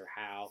practice, or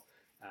how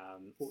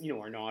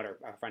or not, or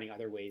finding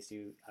other ways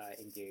to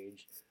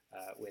engage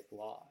with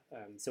law.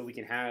 So we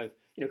can have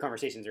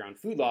conversations around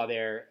food law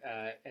there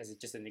as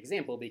just an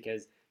example,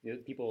 because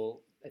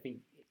people, I think,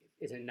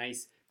 it's a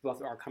nice, people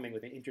are coming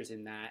with an interest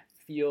in that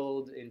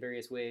field in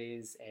various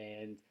ways,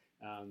 and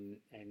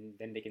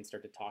then they can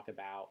start to talk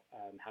about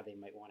how they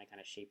might want to kind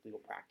of shape legal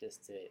practice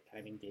to kind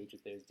of engage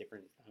with those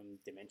different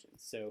dimensions.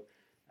 So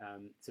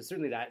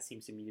certainly that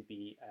seems to me to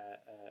be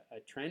a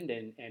trend,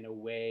 and a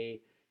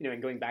way,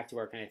 and going back to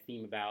our kind of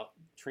theme about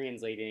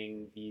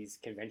translating these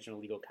conventional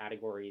legal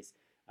categories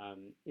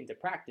into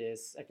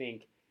practice, I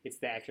think it's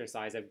the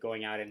exercise of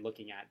going out and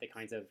looking at the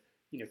kinds of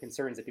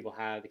concerns that people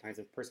have, the kinds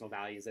of personal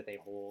values that they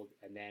hold,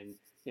 and then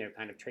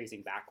kind of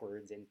tracing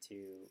backwards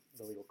into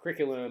the legal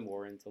curriculum,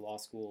 or into law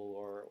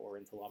school, or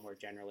into law more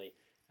generally,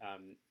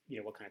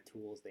 what kind of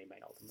tools they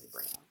might ultimately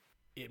bring out.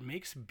 It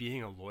makes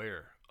being a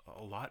lawyer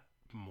a lot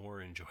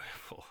more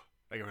enjoyable.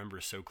 I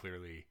remember so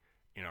clearly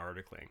in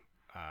articling,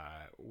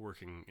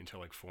 working until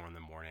like 4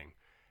 a.m,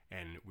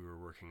 and we were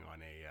working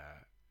on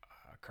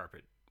a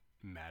carpet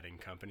matting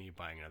company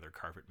buying another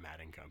carpet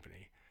matting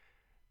company,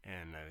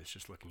 and I was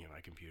just looking at my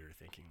computer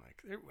thinking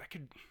like,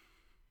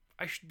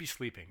 I should be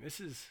sleeping. This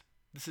is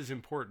this is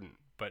important,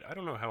 but I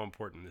don't know how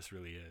important this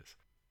really is.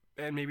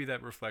 And maybe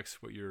that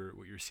reflects what you're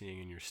seeing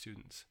in your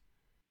students.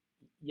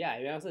 Yeah,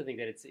 I also think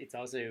that it's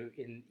also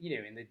in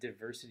in the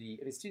diversity.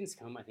 I mean, students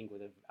come, I think,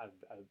 with a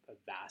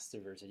vast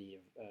diversity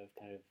of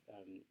kind of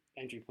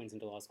entry points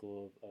into law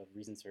school, of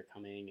reasons for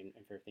coming,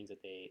 and for things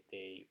that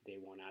they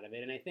want out of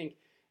it. And I think,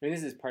 I mean,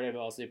 this is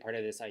also part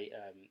of this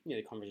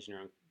the conversation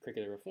around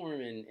curricular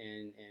reform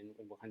and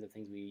what kinds of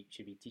things we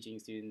should be teaching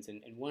students.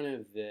 And one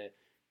of the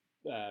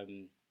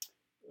um,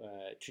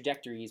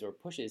 trajectories or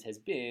pushes has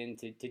been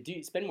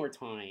to spend more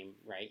time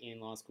right in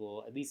law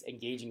school, at least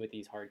engaging with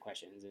these hard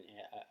questions and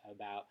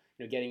about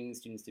getting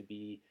students to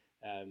be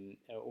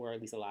or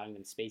at least allowing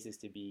them spaces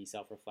to be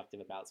self-reflective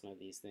about some of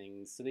these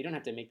things, so they don't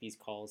have to make these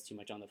calls too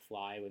much on the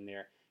fly when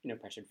they're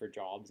pressured for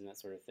jobs and that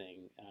sort of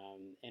thing.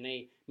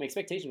 My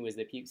expectation was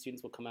that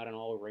students will come out on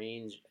all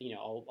range,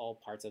 all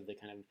parts of the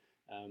kind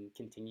of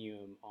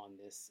continuum on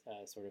this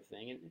sort of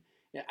thing. And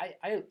yeah,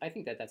 I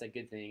think that that's a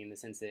good thing in the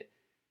sense that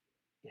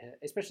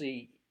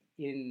especially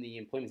in the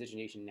employment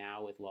situation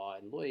now with law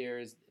and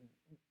lawyers,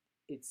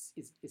 it's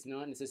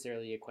not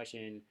necessarily a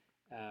question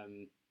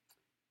um,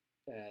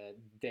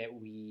 that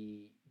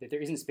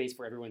there isn't space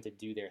for everyone to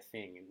do their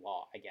thing in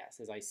law. I guess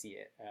as I see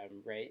it,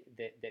 right?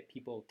 That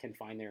people can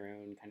find their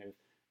own kind of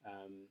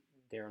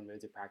their own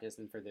modes of practice,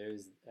 and for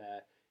those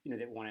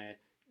that want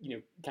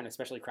to kind of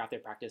specially craft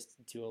their practice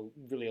to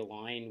really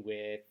align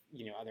with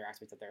other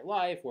aspects of their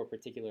life or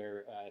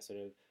particular sort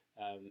of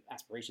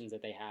aspirations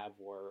that they have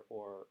or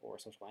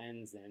social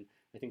ends, then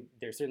I think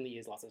there certainly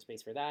is lots of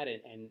space for that.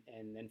 And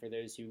then for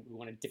those who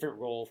want a different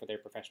role for their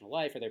professional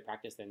life or their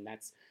practice, then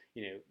that's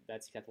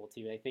that's acceptable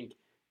too. I think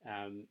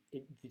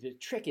the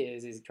trick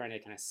is trying to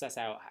kind of suss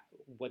out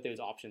what those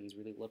options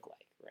really look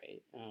like,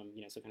 right?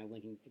 So kind of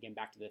linking again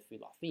back to the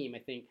food law theme, I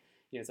think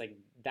it's like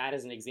that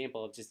is an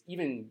example of just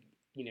even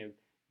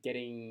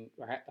getting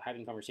or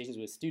having conversations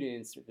with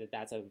students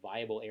that's a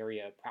viable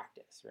area of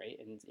practice, right?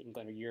 And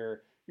Glenn,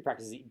 your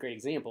practice is a great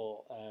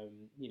example,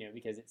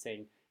 because it's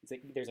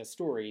like there's a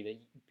story that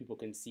people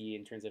can see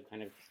in terms of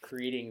kind of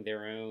creating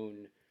their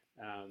own,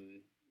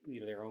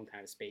 their own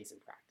kind of space and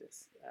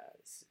practice,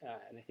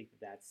 and I think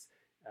that's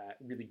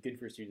really good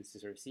for students to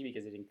sort of see,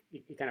 because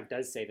it kind of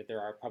does say that there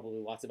are probably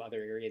lots of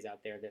other areas out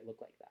there that look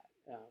like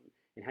that.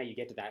 And how you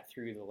get to that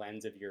through the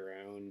lens of your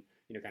own,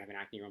 kind of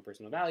enacting your own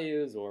personal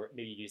values, or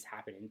maybe you just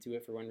happen into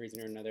it for one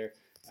reason or another.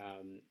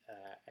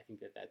 I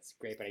think that that's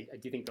great, but I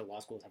do think the law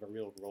schools have a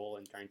real role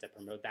in trying to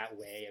promote that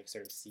way of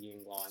sort of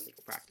seeing law and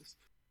legal practice.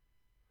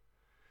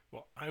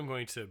 Well, I'm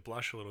going to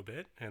blush a little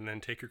bit and then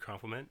take your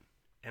compliment,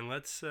 and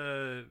let's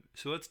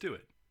do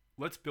it.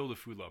 Let's build a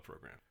food law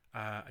program.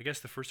 I guess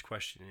the first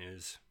question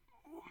is,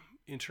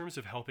 in terms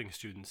of helping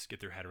students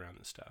get their head around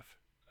this stuff,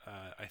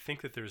 I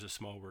think that there's a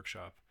small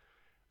workshop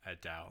at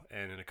Dal,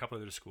 and in a couple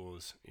other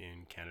schools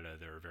in Canada,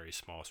 there are very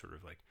small sort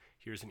of like,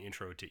 here's an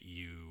intro to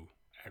EU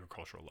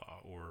agricultural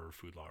law or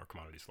food law or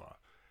commodities law.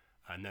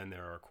 And then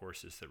there are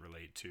courses that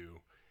relate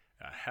to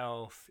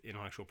health,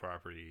 intellectual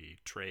property,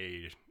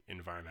 trade,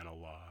 environmental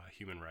law,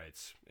 human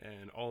rights,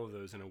 and all of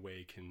those in a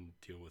way can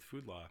deal with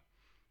food law.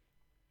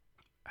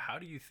 How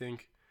do you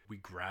think we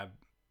grab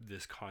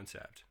this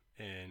concept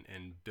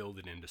and build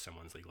it into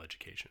someone's legal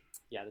education?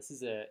 Yeah, this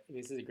is a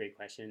great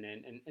question,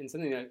 and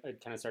something that I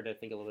kind of started to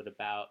think a little bit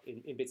about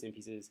in bits and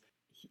pieces.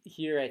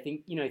 Here, I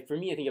think for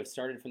me, I think I've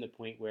started from the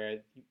point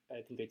where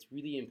I think it's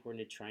really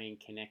important to try and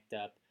connect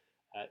up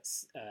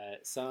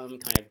some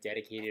kind of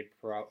dedicated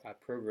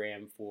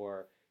program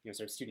for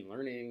sort of student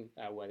learning,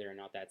 whether or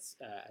not that's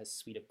a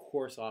suite of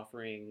course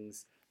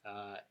offerings,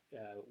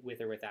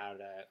 with or without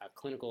a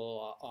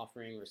clinical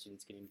offering where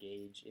students can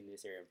engage in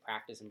this area of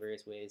practice in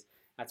various ways.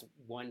 That's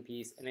one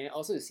piece, and I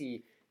also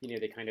see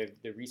the kind of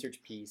the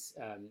research piece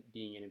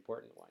being an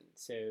important one.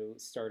 So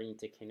starting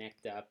to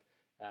connect up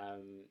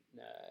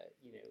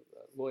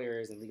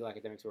lawyers and legal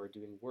academics who are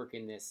doing work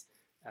in this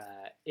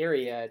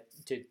area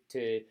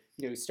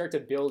to start to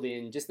build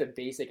in just the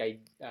basic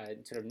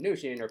sort of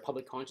notion or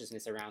public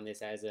consciousness around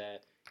this as a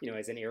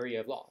as an area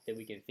of law that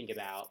we can think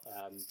about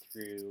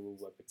through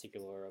a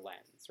particular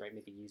lens, right?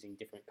 Maybe using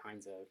different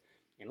kinds of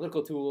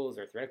analytical tools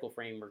or theoretical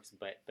frameworks,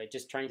 but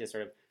just trying to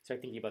sort of start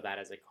thinking about that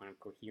as a kind of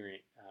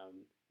coherent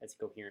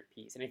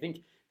piece. And I think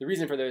the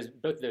reason for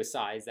both of those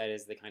sides, that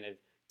is the kind of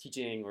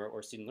teaching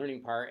or student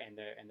learning part,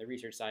 and the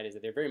research side, is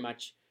that they're very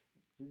much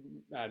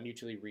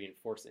mutually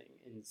reinforcing.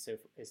 And so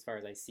as far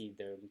as I see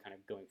them kind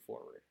of going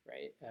forward,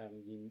 right,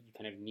 you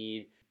kind of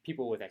need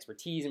people with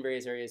expertise in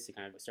various areas to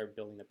kind of start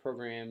building the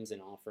programs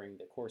and offering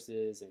the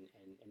courses and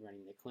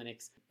running the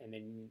clinics, and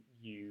then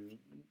you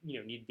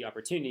need the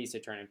opportunities to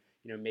try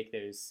to make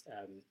those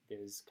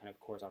kind of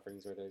course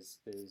offerings or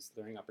those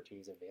learning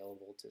opportunities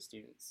available to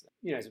students.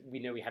 As we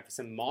know, we have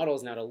some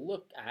models now to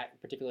look at,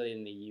 particularly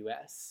in the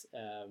U.S.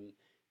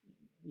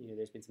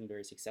 There's been some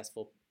very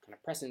successful kind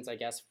of precedents, I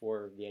guess,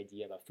 for the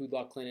idea of a food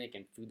law clinic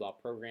and food law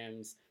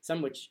programs,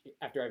 some which,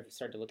 after I've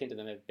started to look into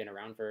them, have been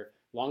around for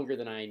longer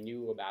than I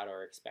knew about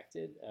or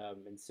expected.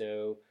 And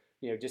so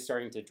just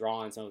starting to draw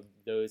on some of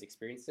those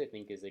experiences, I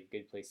think, is a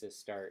good place to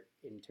start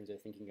in terms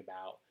of thinking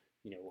about,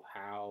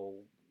 how,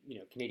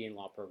 Canadian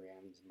law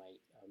programs might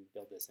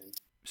build this in.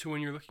 So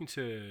when you're looking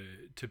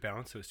to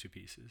balance those two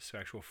pieces, so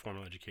actual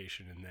formal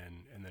education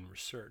and then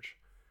research,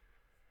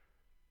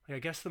 like I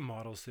guess the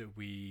models that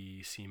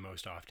we see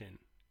most often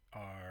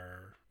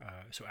are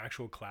so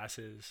actual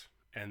classes,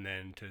 and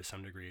then to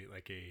some degree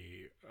like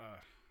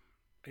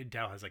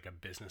Dal has like a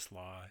business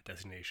law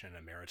designation and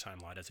a maritime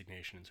law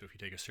designation. So if you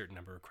take a certain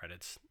number of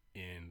credits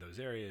in those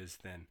areas,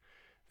 then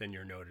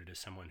you're noted as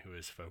someone who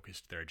has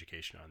focused their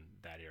education on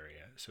that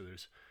area. So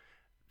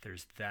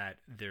there's that.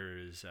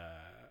 There's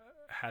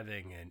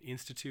having an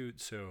institute,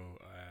 so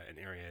an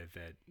area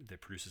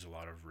that produces a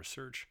lot of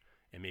research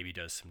and maybe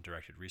does some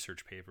directed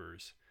research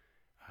papers,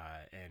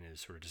 and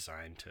is sort of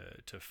designed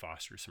to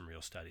foster some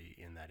real study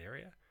in that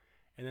area.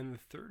 And then the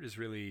third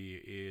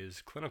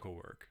is clinical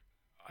work.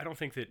 I don't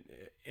think that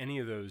any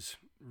of those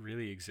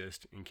really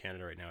exist in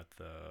Canada right now at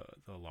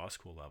the law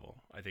school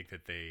level. I think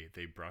that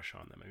they brush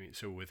on them. I mean,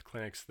 so with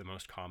clinics, the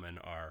most common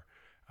are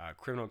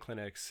criminal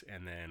clinics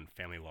and then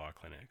family law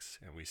clinics,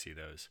 and we see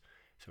those.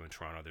 So in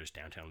Toronto, there's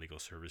Downtown Legal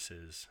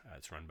Services.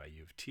 It's run by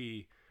U of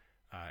T,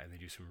 and they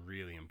do some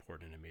really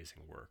important and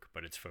amazing work,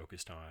 but it's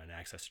focused on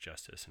access to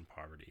justice and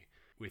poverty.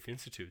 With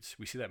institutes,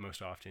 we see that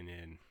most often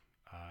in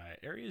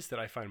areas that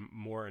I find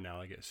more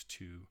analogous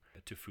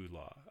to food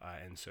law.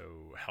 And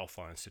so health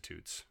law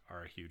institutes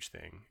are a huge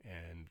thing,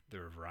 and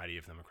there are a variety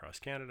of them across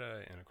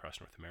Canada and across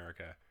North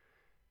America.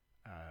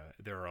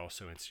 There are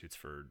also institutes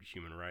for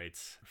human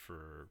rights,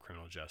 for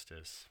criminal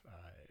justice,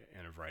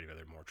 and a variety of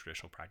other more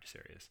traditional practice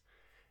areas.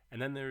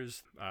 And then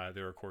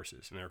there are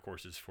courses, and there are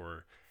courses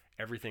for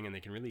everything, and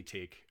they can really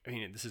take, I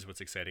mean, this is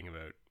what's exciting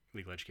about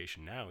legal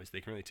education now, is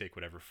they can really take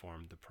whatever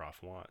form the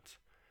prof wants.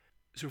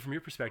 So from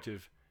your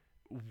perspective,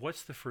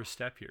 what's the first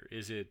step here?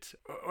 Is it,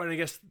 and I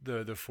guess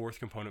the fourth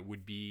component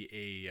would be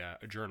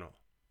a journal,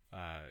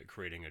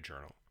 creating a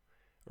journal,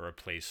 or a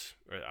place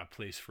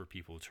for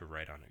people to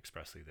write on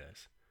expressly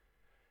this.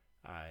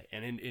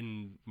 And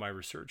in my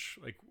research,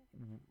 like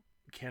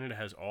Canada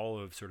has all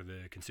of sort of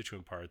the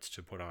constituent parts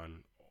to put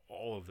on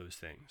all of those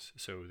things.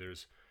 So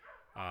there's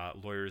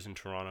lawyers in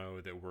Toronto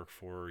that work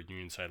for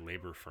union-side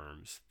labor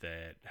firms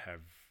that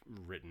have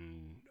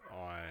written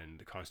on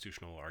the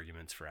constitutional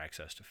arguments for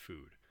access to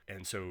food.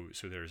 And so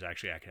there's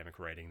actually academic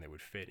writing that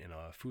would fit in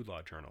a food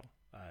law journal.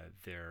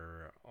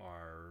 There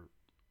are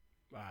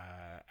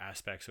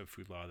aspects of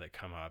food law that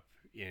come up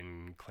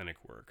in clinic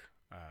work.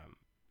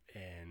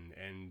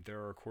 And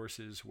there are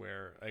courses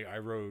where I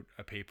wrote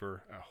a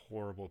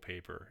horrible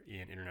paper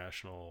in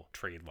international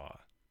trade law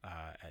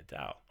at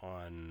Dal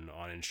on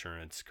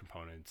insurance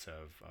components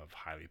of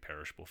highly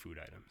perishable food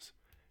items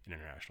in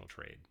international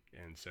trade.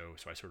 And so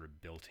I sort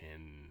of built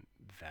in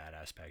that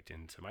aspect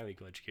into my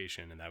legal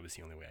education, and that was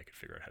the only way I could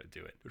figure out how to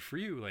do it. But for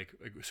you,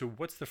 so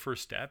what's the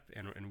first step,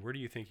 and where do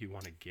you think you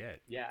want to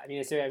get? Yeah, I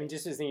mean,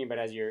 just was thinking about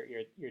as you're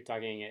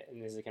talking,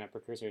 and this is a kind of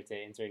precursor to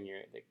answering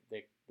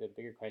the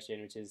bigger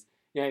question, which is,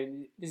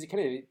 this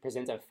kind of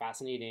presents a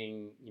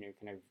fascinating,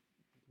 kind of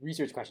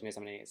research question to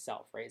something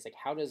itself, right? It's like,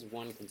 how does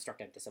one construct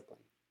a discipline,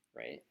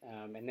 right?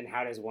 And then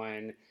how does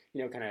one,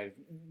 kind of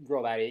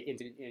roll that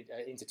into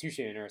an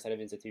institution or a set of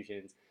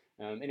institutions?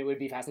 And it would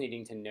be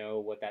fascinating to know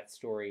what that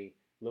story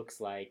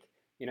looks like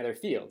in other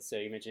fields. So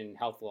you mentioned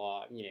health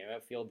law,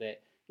 a field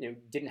that,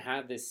 didn't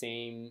have the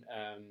same,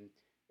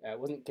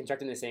 wasn't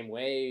constructed in the same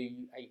way,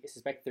 I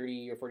suspect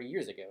 30 or 40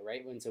 years ago,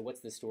 right? And so what's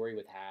the story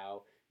with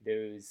how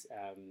those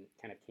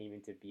kind of came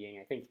into being?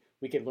 I think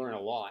we could learn a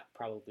lot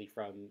probably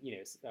from,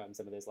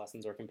 some of those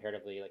lessons, or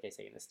comparatively, like I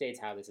say, in the States,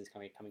 how this is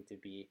coming to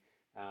be.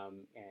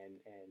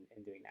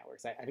 And doing that work.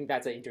 So I think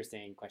that's an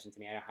interesting question to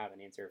me. I don't have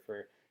an answer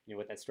for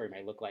what that story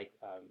might look like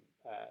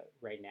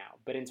right now.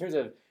 But in terms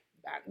of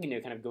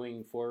kind of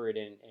going forward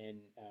and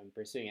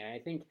pursuing it, I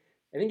think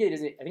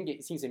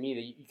it seems to me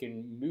that you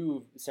can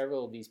move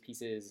several of these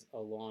pieces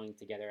along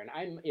together. And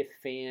I'm a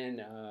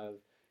fan of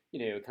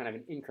kind of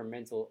an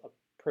incremental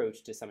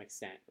approach to some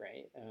extent,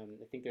 right?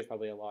 I think there's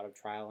probably a lot of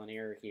trial and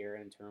error here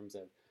in terms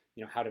of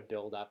how to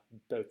build up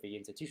both the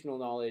institutional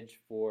knowledge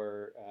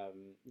for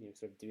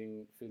sort of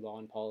doing food law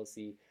and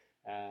policy,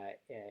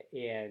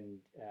 and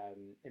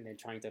then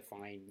trying to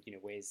find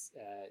ways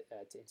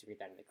to integrate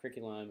that in the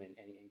curriculum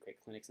and create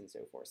clinics and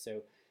so forth.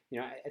 So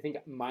I think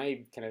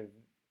my kind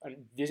of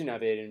vision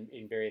of it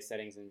in various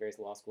settings in various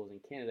law schools in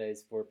Canada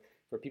is for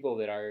people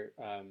that are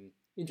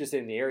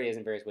interested in the areas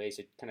in various ways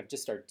to kind of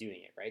just start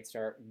doing it, right?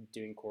 Start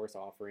doing course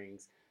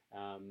offerings,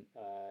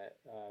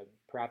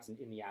 perhaps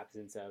in the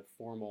absence of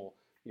formal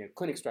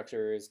clinic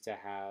structures, to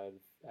have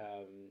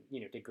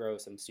to grow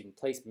some student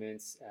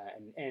placements,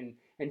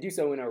 and do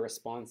so in a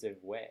responsive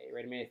way,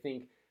 right? I mean, I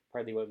think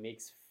partly what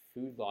makes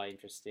food law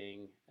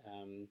interesting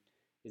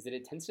is that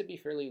it tends to be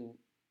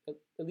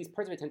at least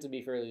parts of it tend to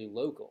be fairly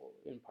local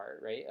in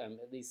part, right?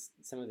 At least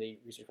some of the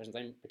research questions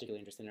I'm particularly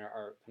interested in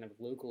are kind of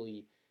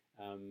locally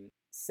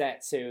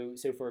set. So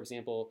for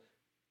example,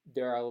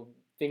 there are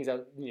things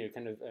out,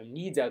 kind of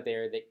needs out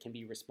there that can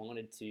be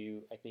responded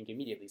to, I think,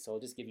 immediately. So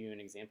I'll just give you an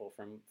example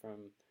from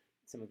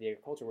some of the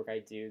agriculture work I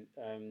do.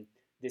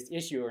 This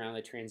issue around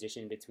the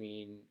transition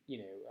between,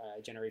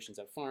 generations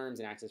of farms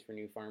and access for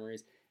new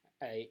farmers.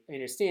 I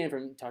understand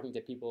from talking to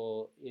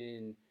people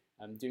in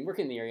doing work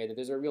in the area that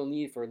there's a real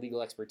need for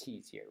legal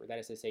expertise here. That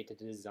is to say, to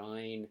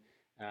design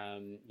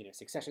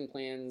succession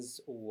plans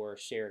or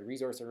shared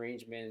resource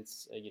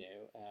arrangements,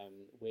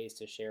 ways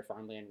to share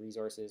farmland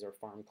resources or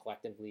farm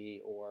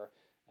collectively, or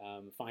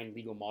find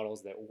legal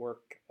models that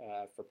work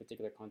for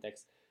particular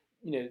contexts.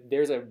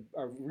 There's a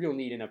real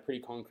need in a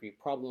pretty concrete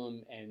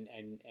problem,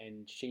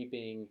 and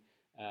shaping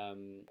a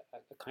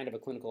kind of a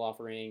clinical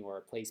offering or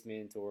a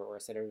placement or a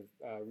set of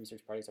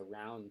research projects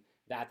around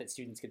that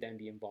students could then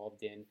be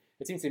involved in.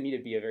 It seems to me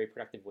to be a very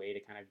productive way to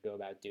kind of go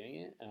about doing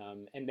it,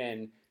 and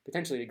then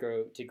potentially to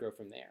grow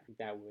from there.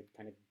 That would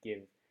kind of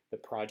give the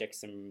project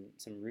some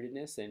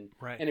rootedness, and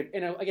right.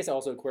 And I guess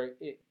also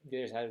the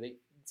other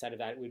side of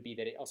that would be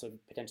that it also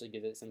potentially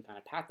gives it some kind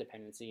of path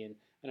dependency, and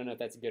I don't know if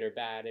that's good or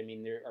bad. I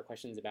mean, there are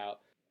questions about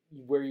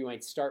where you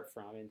might start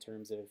from in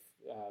terms of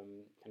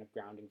kind of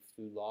grounding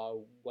food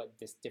law, what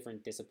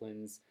different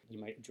disciplines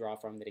you might draw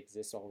from that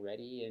exist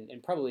already,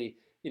 and probably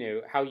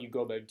how you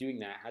go about doing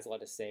that has a lot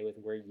to say with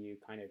where you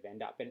kind of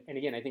end up. And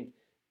again, I think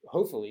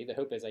hopefully the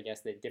hope is, I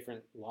guess, that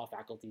different law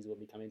faculties will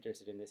become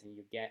interested in this and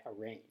you get a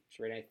range,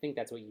 right? I think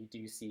that's what you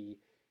do see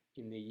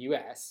in the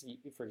U.S.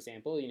 For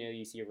example,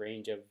 you see a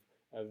range of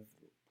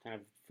kind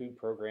of food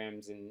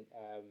programs and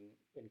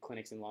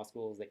clinics and law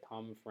schools that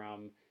come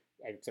from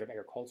sort of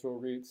agricultural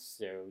roots.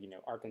 So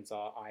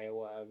Arkansas,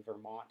 Iowa,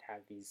 Vermont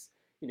have these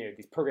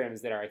these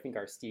programs that I think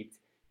are steeped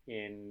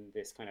in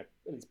this kind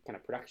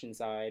of production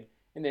side,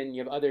 and then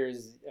you have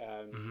others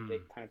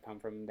that kind of come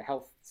from the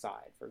health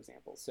side, for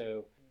example.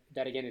 So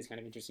that again is kind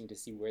of interesting to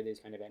see where these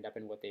kind of end up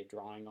and what they're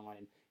drawing on,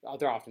 and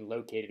they're often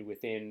located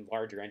within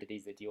larger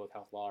entities that deal with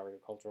health law or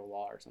agricultural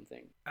law or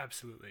something.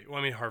 Absolutely. Well,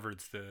 I mean,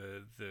 Harvard's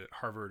the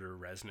Harvard or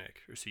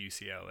Resnick or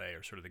UCLA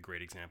are sort of the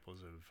great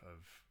examples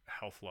of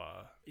health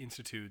law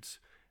institutes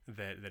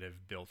that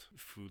have built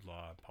food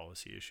law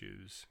policy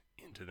issues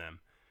into them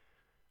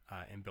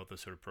and built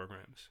those sort of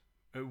programs.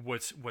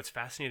 What's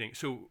fascinating,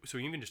 so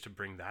even just to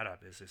bring that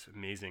up is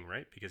amazing,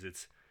 right? Because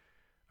it's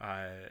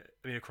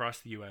across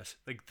the U.S.,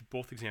 like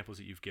both examples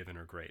that you've given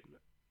are great.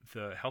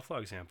 The health law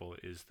example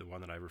is the one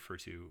that I refer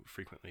to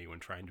frequently when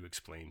trying to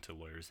explain to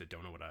lawyers that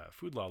don't know what a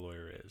food law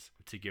lawyer is,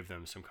 to give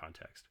them some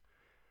context.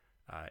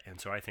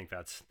 And so I think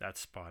that's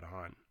spot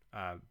on.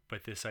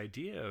 But this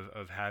idea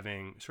of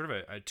having sort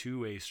of a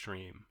two-way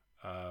stream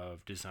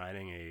of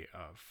designing a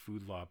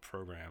food law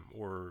program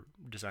or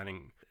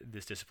designing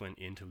this discipline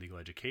into legal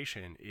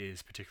education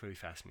is particularly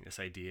fascinating. This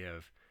idea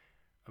of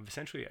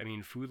essentially, I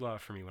mean, food law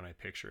for me, when I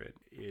picture it,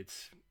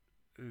 it's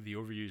the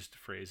overused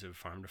phrase of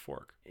farm to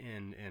fork.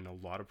 And a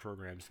lot of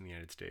programs in the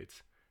United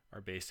States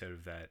are based out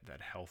of that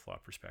health law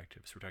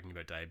perspective. So we're talking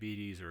about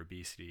diabetes or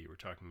obesity. We're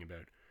talking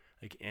about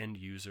like end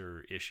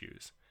user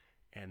issues.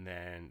 And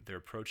then they're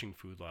approaching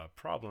food law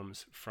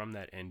problems from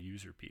that end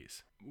user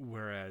piece.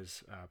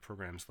 Whereas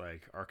programs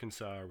like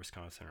Arkansas or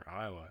Wisconsin or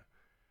Iowa,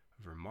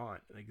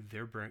 Vermont, like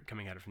they're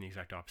coming at it from the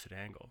exact opposite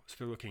angle. So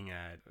they're looking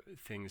at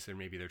things that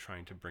maybe they're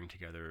trying to bring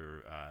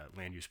together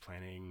land use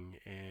planning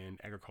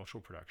and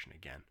agricultural production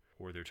again,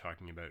 or they're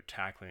talking about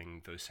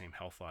tackling those same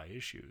health law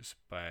issues,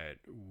 but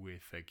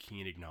with a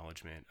keen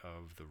acknowledgement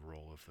of the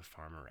role of the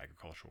farmer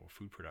agricultural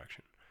food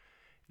production.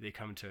 They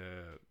come to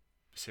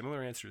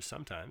similar answers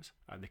sometimes.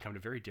 They come to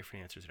very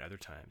different answers at other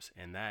times,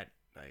 and that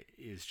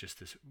is just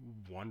this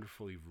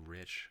wonderfully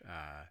rich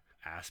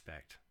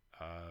aspect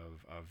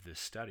of this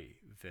study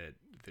that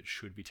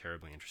should be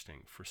terribly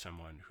interesting for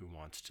someone who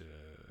wants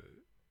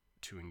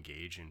to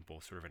engage in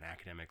both sort of an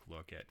academic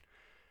look at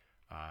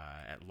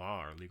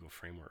law or legal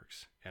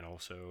frameworks, and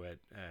also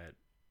at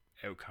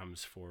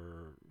outcomes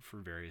for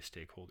various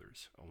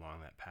stakeholders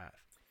along that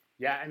path.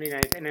 Yeah, I mean,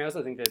 I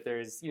also think that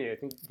there's, I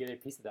think the other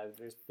piece of that is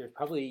there's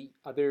probably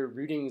other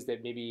routings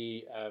that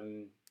maybe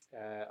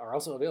are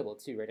also available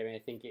too, right? I mean, I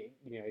think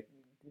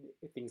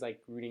things like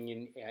rooting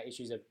in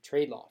issues of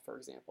trade law, for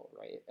example,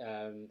 right?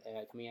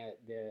 Coming at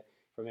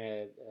from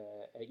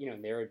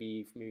there would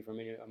be maybe from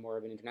a more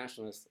of an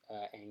internationalist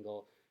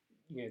angle.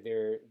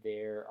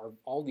 There are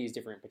all these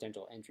different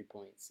potential entry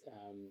points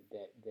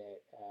that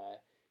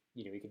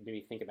we could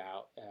maybe think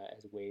about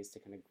as ways to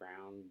kind of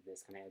ground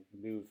this kind of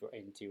move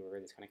into, or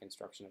this kind of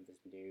construction of this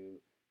new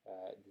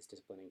this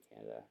discipline in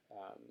Canada.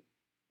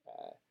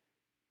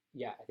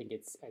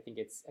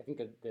 I think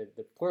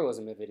the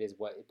pluralism of it is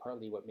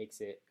partly what makes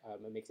it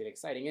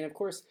exciting, and of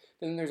course,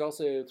 then there's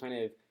also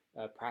kind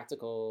of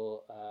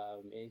practical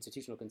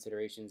institutional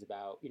considerations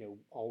about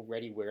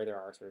already where there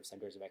are sort of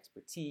centers of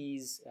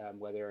expertise,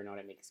 whether or not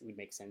it would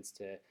make sense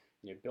to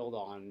build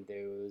on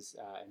those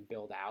and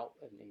build out.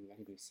 I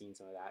think we've seen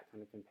some of that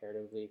kind of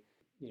comparatively.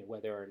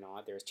 Whether or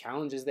not there's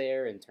challenges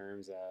there in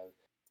terms of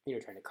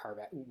trying to carve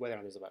out, whether or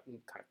not there's about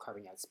kind of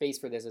carving out space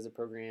for this as a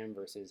program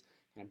versus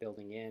kind of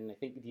building in. I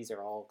think these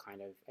are all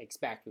kind of, I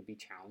expect, would be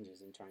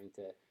challenges in trying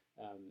to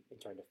in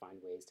trying to find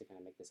ways to kind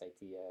of make this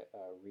idea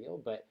real.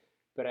 But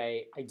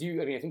I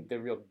do, I mean, I think the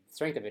real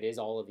strength of it is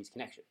all of these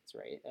connections,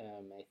 right?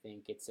 I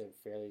think it's a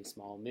fairly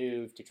small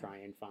move to try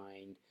and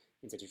find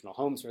institutional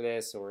homes for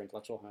this or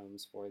intellectual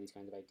homes for these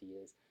kinds of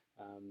ideas.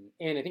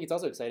 And I think it's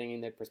also exciting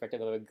in the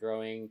perspective of a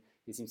growing,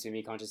 it seems to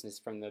me, consciousness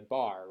from the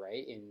bar,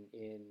 right? In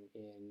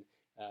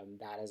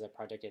that as a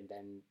project, and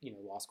then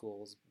law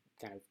schools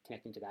kind of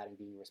connecting to that and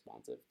being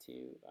responsive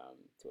to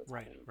what's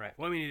happening. Right.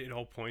 Well, I mean, it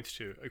all points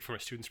to, like, from a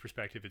student's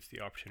perspective, it's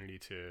the opportunity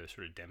to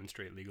sort of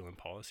demonstrate legal and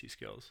policy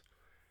skills.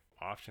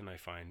 Often I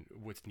find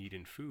what's neat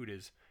in food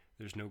is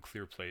there's no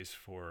clear place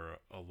for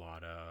a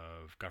lot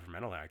of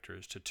governmental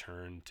actors to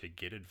turn to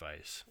get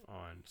advice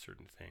on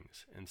certain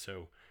things. And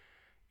so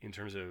in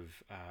terms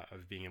of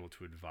being able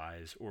to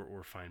advise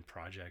or find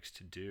projects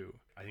to do,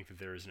 I think that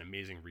there is an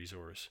amazing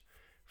resource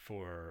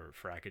for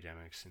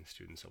academics and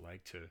students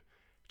alike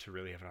to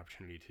really have an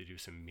opportunity to do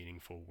some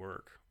meaningful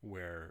work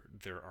where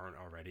there aren't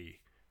already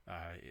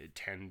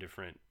 10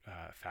 different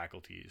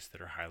faculties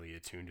that are highly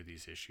attuned to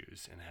these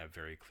issues and have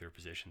very clear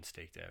positions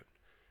staked out.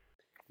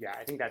 Yeah,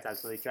 I think that's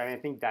absolutely true. I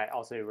think that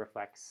also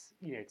reflects,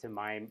 to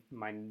my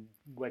mind,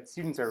 what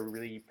students are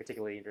really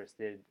particularly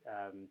interested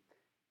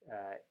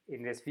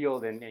in this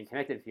field and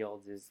connected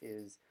fields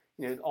is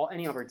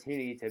any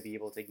opportunity to be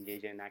able to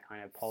engage in that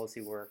kind of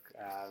policy work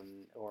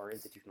or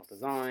institutional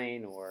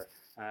design or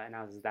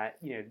analysis. That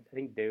I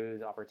think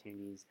those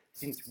opportunities,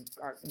 students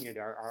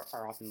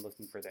are often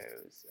looking for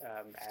those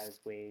as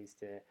ways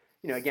to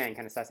again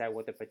kind of suss out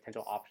what the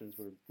potential options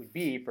would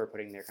be for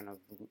putting their kind of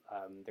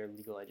their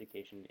legal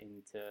education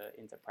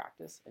into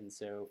practice. And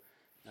so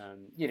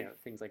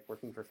things like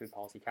working for food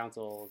policy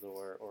councils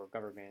or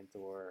government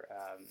or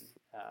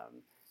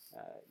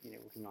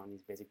working on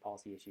these basic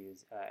policy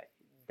issues.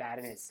 That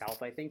in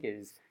itself, I think,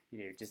 is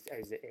just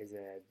as a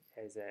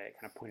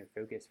kind of point of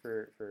focus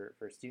for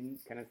student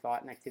kind of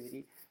thought and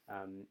activity.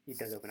 It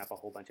does open up a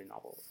whole bunch of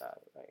novel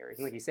areas.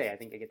 And like you say, I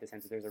think I get the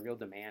sense that there's a real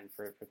demand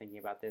for thinking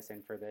about this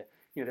and for the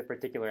the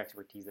particular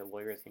expertise that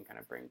lawyers can kind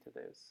of bring to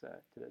those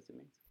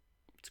domains.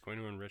 It's going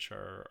to enrich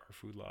our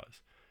food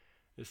laws.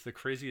 It's the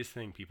craziest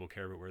thing. People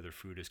care about where their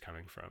food is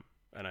coming from,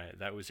 and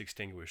that was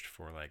extinguished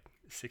for like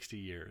 60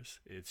 years.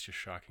 It's just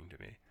shocking to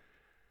me.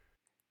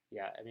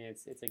 Yeah, I mean,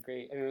 it's a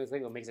great. I mean, the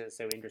thing that makes it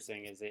so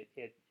interesting is it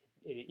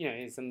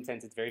in some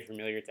sense it's very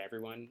familiar to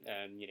everyone.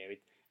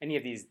 Any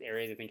of these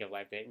areas I think of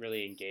life that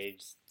really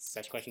engage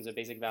such questions of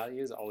basic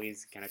values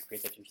always kind of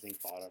create such interesting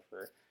fodder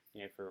for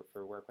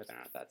for work, whether or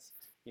not that's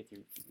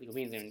through legal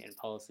means and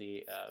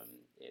policy.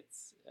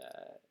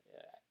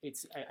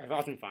 I've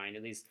often find,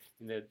 at least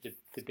in the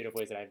bit of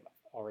ways that I've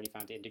already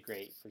found to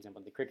integrate, for example,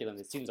 in the curriculum,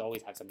 the students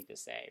always have something to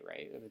say,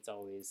 right? It's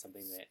always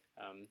something that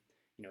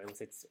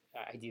elicits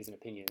ideas and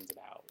opinions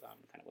about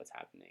kind of what's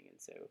happening. And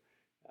so,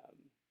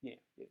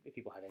 if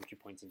people have entry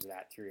points into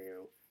that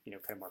through,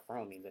 kind of more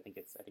formal means, I think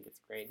it's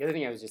great. The other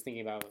thing I was just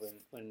thinking about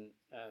when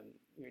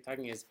you were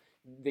talking is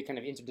the kind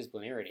of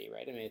interdisciplinarity,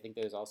 right? I mean, I think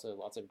there's also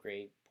lots of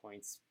great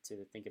points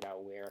to think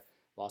about where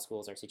law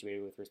schools are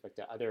situated with respect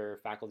to other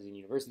faculties and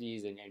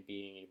universities and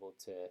being able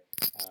to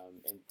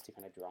and to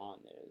kind of draw on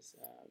those.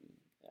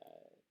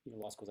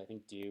 Law schools, I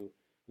think, when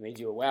they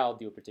do it well,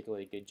 do a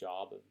particularly good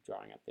job of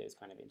drawing up those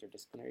kind of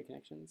interdisciplinary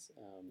connections.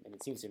 And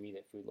it seems to me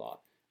that food law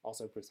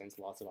also presents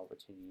lots of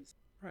opportunities.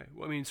 Right.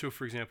 Well, I mean, so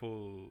for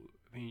example,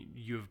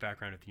 you have a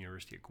background at the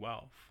University of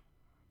Guelph,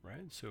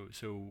 right? So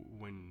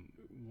when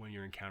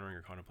you're encountering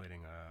or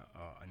contemplating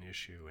an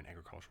issue in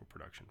agricultural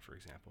production, for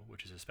example,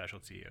 which is a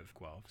specialty of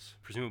Guelph's,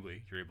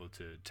 presumably you're able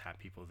to tap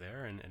people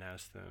there and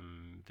ask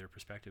them their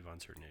perspective on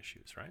certain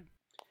issues, right?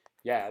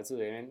 Yeah,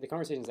 absolutely. And the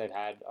conversations I've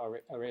had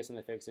already, some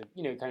of the folks have,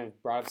 kind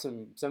of brought up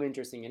some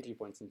interesting entry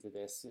points into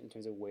this in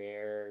terms of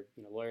where,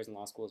 lawyers and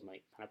law schools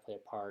might kind of play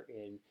a part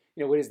in,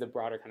 what is the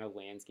broader kind of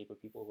landscape of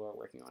people who are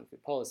working on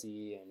food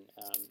policy and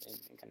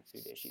kind of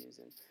food issues.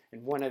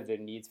 And one of the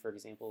needs, for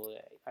example,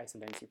 that I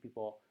sometimes hear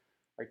people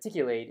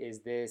articulate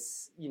is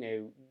this,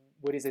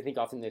 what is, I think,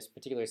 often this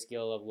particular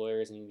skill of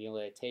lawyers and being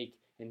able to take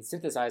and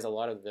synthesize a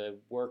lot of the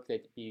work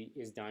that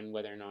is done,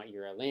 whether or not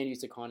you're a land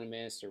use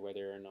economist or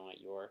whether or not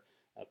you're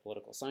a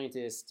political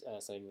scientist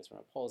studying this from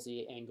a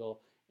policy angle,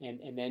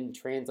 and then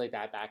translate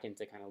that back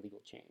into kind of legal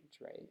change,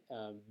 right?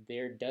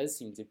 There does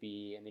seem to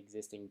be an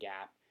existing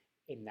gap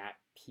in that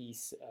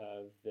piece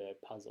of the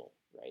puzzle,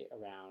 right,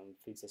 around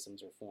food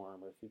systems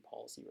reform or food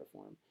policy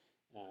reform.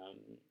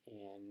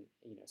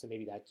 So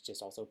maybe that's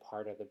just also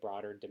part of the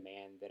broader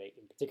demand that,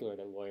 in particular,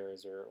 that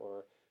lawyers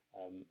or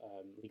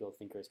legal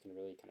thinkers can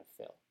really kind of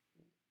fill.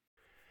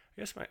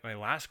 I guess my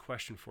last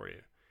question for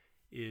you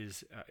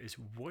is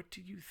what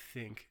do you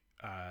think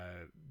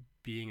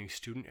being a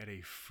student at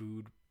a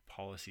food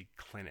policy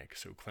clinic,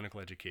 so clinical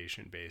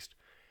education based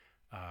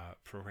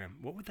program,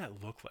 what would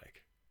that look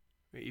like?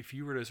 If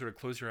you were to sort of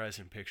close your eyes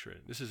and picture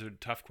it, this is a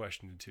tough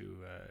question to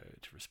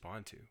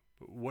respond to,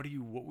 but what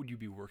would you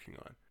be working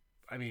on?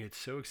 I mean, it's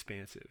so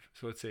expansive.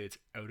 So let's say it's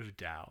out of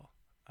Dal,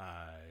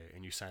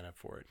 and you sign up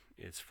for it.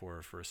 It's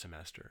for a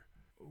semester.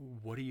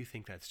 What do you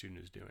think that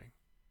student is doing?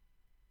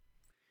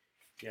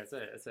 Yeah,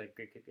 it's a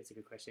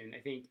good question. I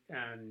think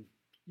I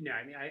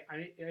mean, I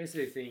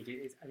also think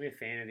I'm a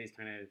fan of these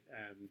kind of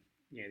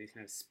these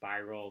kind of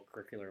spiral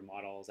curricular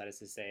models. That is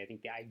to say, I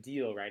think the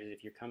ideal, right, is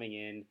if you're coming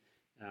in,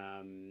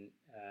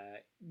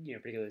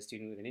 particularly a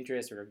student with an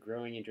interest or a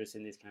growing interest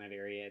in this kind of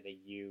area, that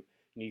you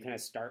kind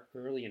of start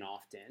early and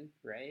often,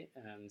 right?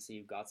 So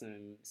you've got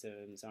some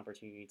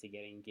opportunity to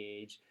get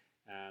engaged.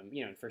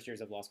 First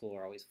years of law school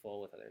are always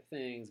full with other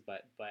things,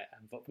 but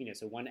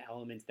so one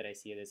element that I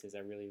see of this is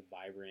a really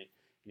vibrant,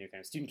 kind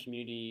of student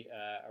community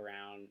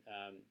around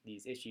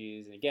these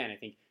issues. And again, I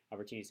think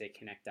opportunities to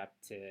connect up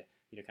to,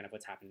 kind of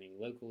what's happening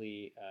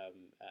locally.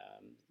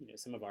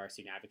 Some of our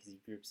student advocacy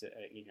groups,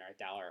 at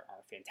Dal are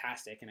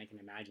fantastic, and I can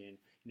imagine,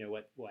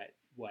 what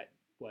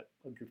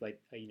a group like,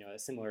 a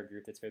similar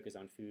group that's focused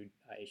on food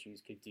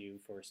issues could do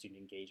for student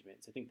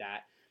engagement. So I think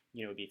that,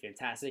 would be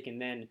fantastic. And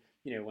then,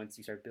 once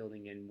you start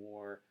building in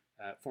more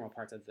formal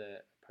parts of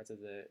the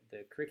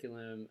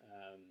curriculum,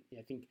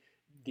 I think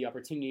the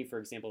opportunity, for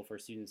example, for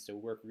students to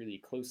work really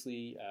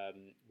closely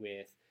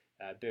with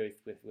both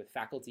with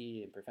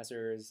faculty and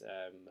professors,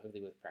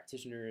 hopefully with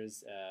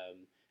practitioners,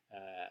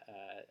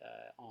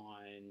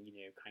 on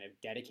kind of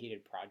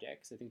dedicated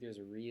projects. I think there's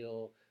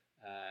real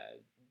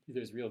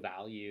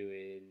value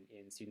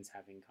in students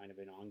having kind of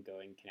an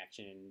ongoing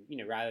connection,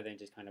 rather than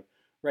just kind of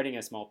writing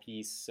a small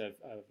piece of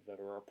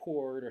a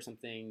report or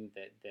something.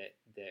 That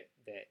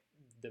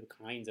the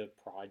kinds of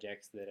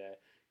projects that a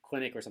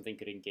clinic or something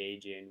could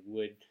engage in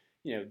would,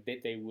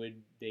 they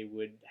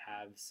would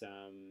have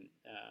some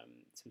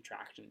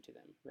traction to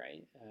them,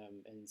 right?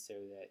 And so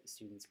that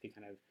students could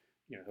kind of,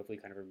 hopefully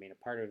kind of remain a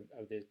part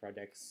of those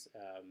projects,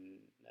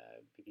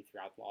 maybe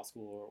throughout law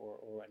school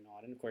or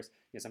whatnot. And of course,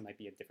 some might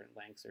be of different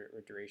lengths or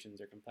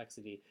durations or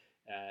complexity.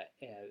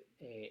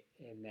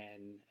 And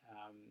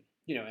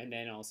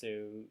then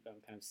also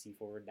kind of see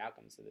forward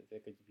outcomes, so that there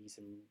could be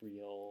some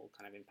real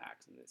kind of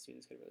impacts, and that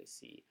students could really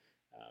see,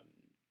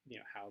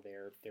 how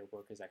their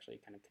work is actually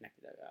kind of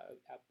connected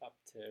up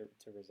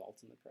to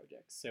results in the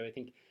projects. So I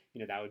think,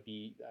 that would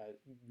be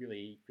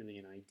really, really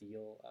an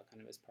ideal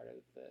kind of as part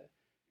of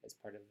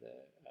the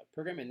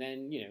program. And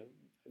then,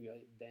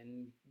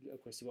 then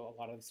of course, a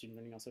lot of student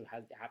learning also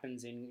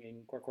happens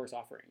in core course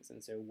offerings.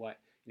 And so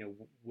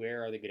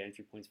where are the good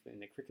entry points in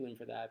the curriculum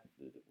for that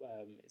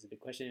is a big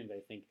question. But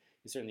I think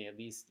certainly at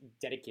least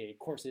dedicated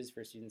courses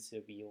for students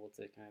to be able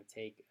to kind of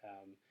take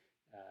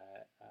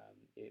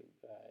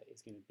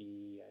is going to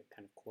be a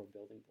kind of core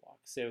building block.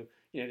 So,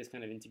 just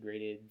kind of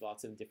integrated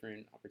lots of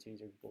different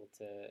opportunities for people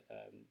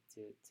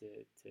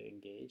to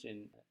engage.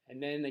 And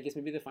then I guess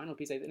maybe the final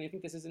piece, and I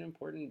think this is an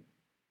important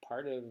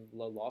part of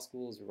law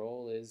school's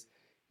role, is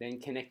then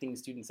connecting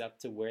students up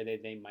to where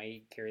they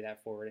might carry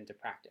that forward into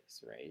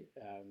practice, right?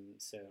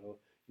 So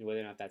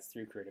whether or not that's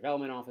through career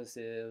development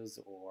offices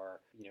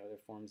or other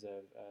forms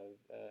of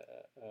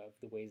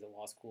the ways that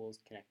law schools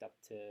connect up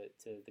to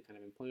the kind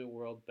of employment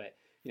world. But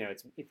I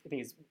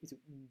think it's the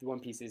one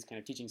piece is kind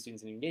of teaching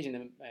students and engaging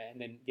them, and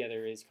then the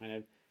other is kind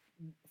of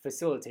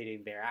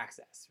facilitating their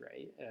access,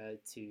 right,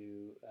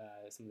 to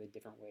some of the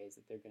different ways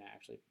that they're going to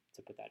actually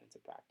to put that into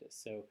practice.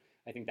 So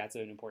I think that's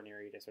an important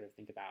area to sort of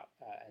think about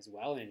as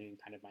well. And in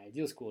kind of my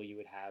ideal school, you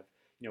would have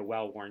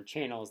well-worn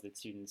channels that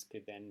students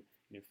could then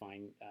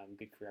find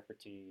good career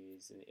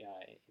opportunities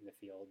in the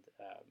field.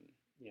 That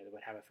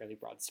would have a fairly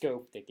broad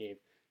scope that gave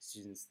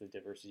students the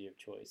diversity of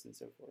choice and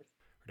so forth.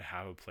 Or to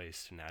have a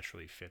place to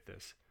naturally fit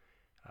this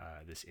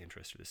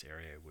interest or this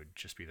area would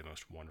just be the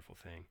most wonderful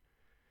thing.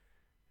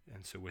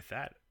 And so with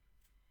that,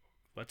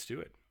 let's do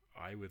it.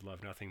 I would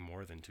love nothing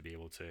more than to be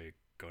able to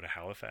go to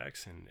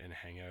Halifax and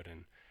hang out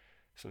in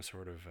some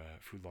sort of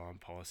food law and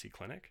policy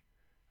clinic,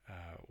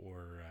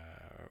 or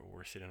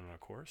sit in on a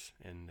course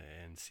and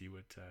see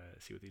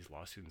what these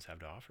law students have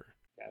to offer.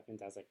 Yeah,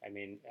 fantastic. I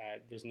mean,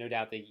 there's no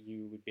doubt that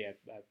you would be a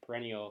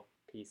perennial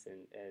piece,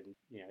 and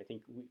I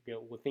think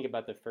we'll think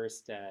about the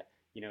first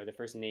the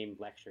first named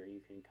lecture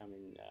you can come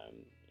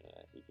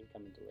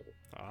and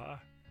deliver.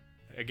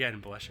 Again,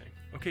 blushing.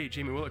 Okay,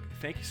 Jamie, well, look,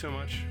 thank you so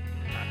much.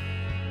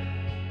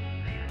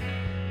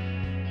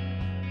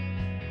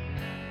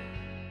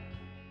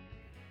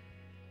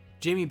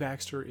 Jamie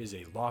Baxter is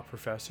a law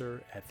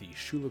professor at the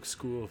Schulich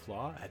School of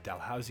Law at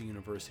Dalhousie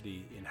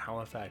University in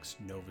Halifax,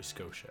 Nova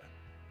Scotia.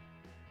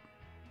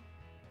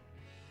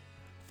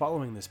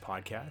 Following this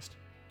podcast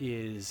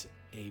is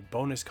a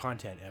bonus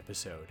content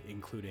episode,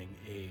 including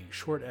a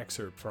short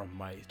excerpt from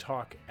my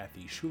talk at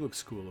the Schulich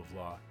School of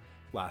Law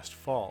last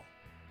fall.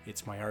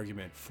 It's my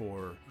argument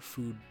for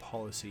food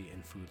policy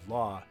and food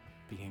law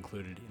being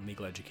included in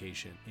legal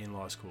education in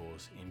law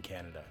schools in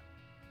Canada.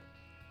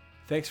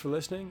 Thanks for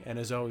listening, and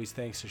as always,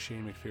 thanks to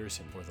Shane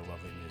McPherson for the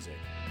lovely music.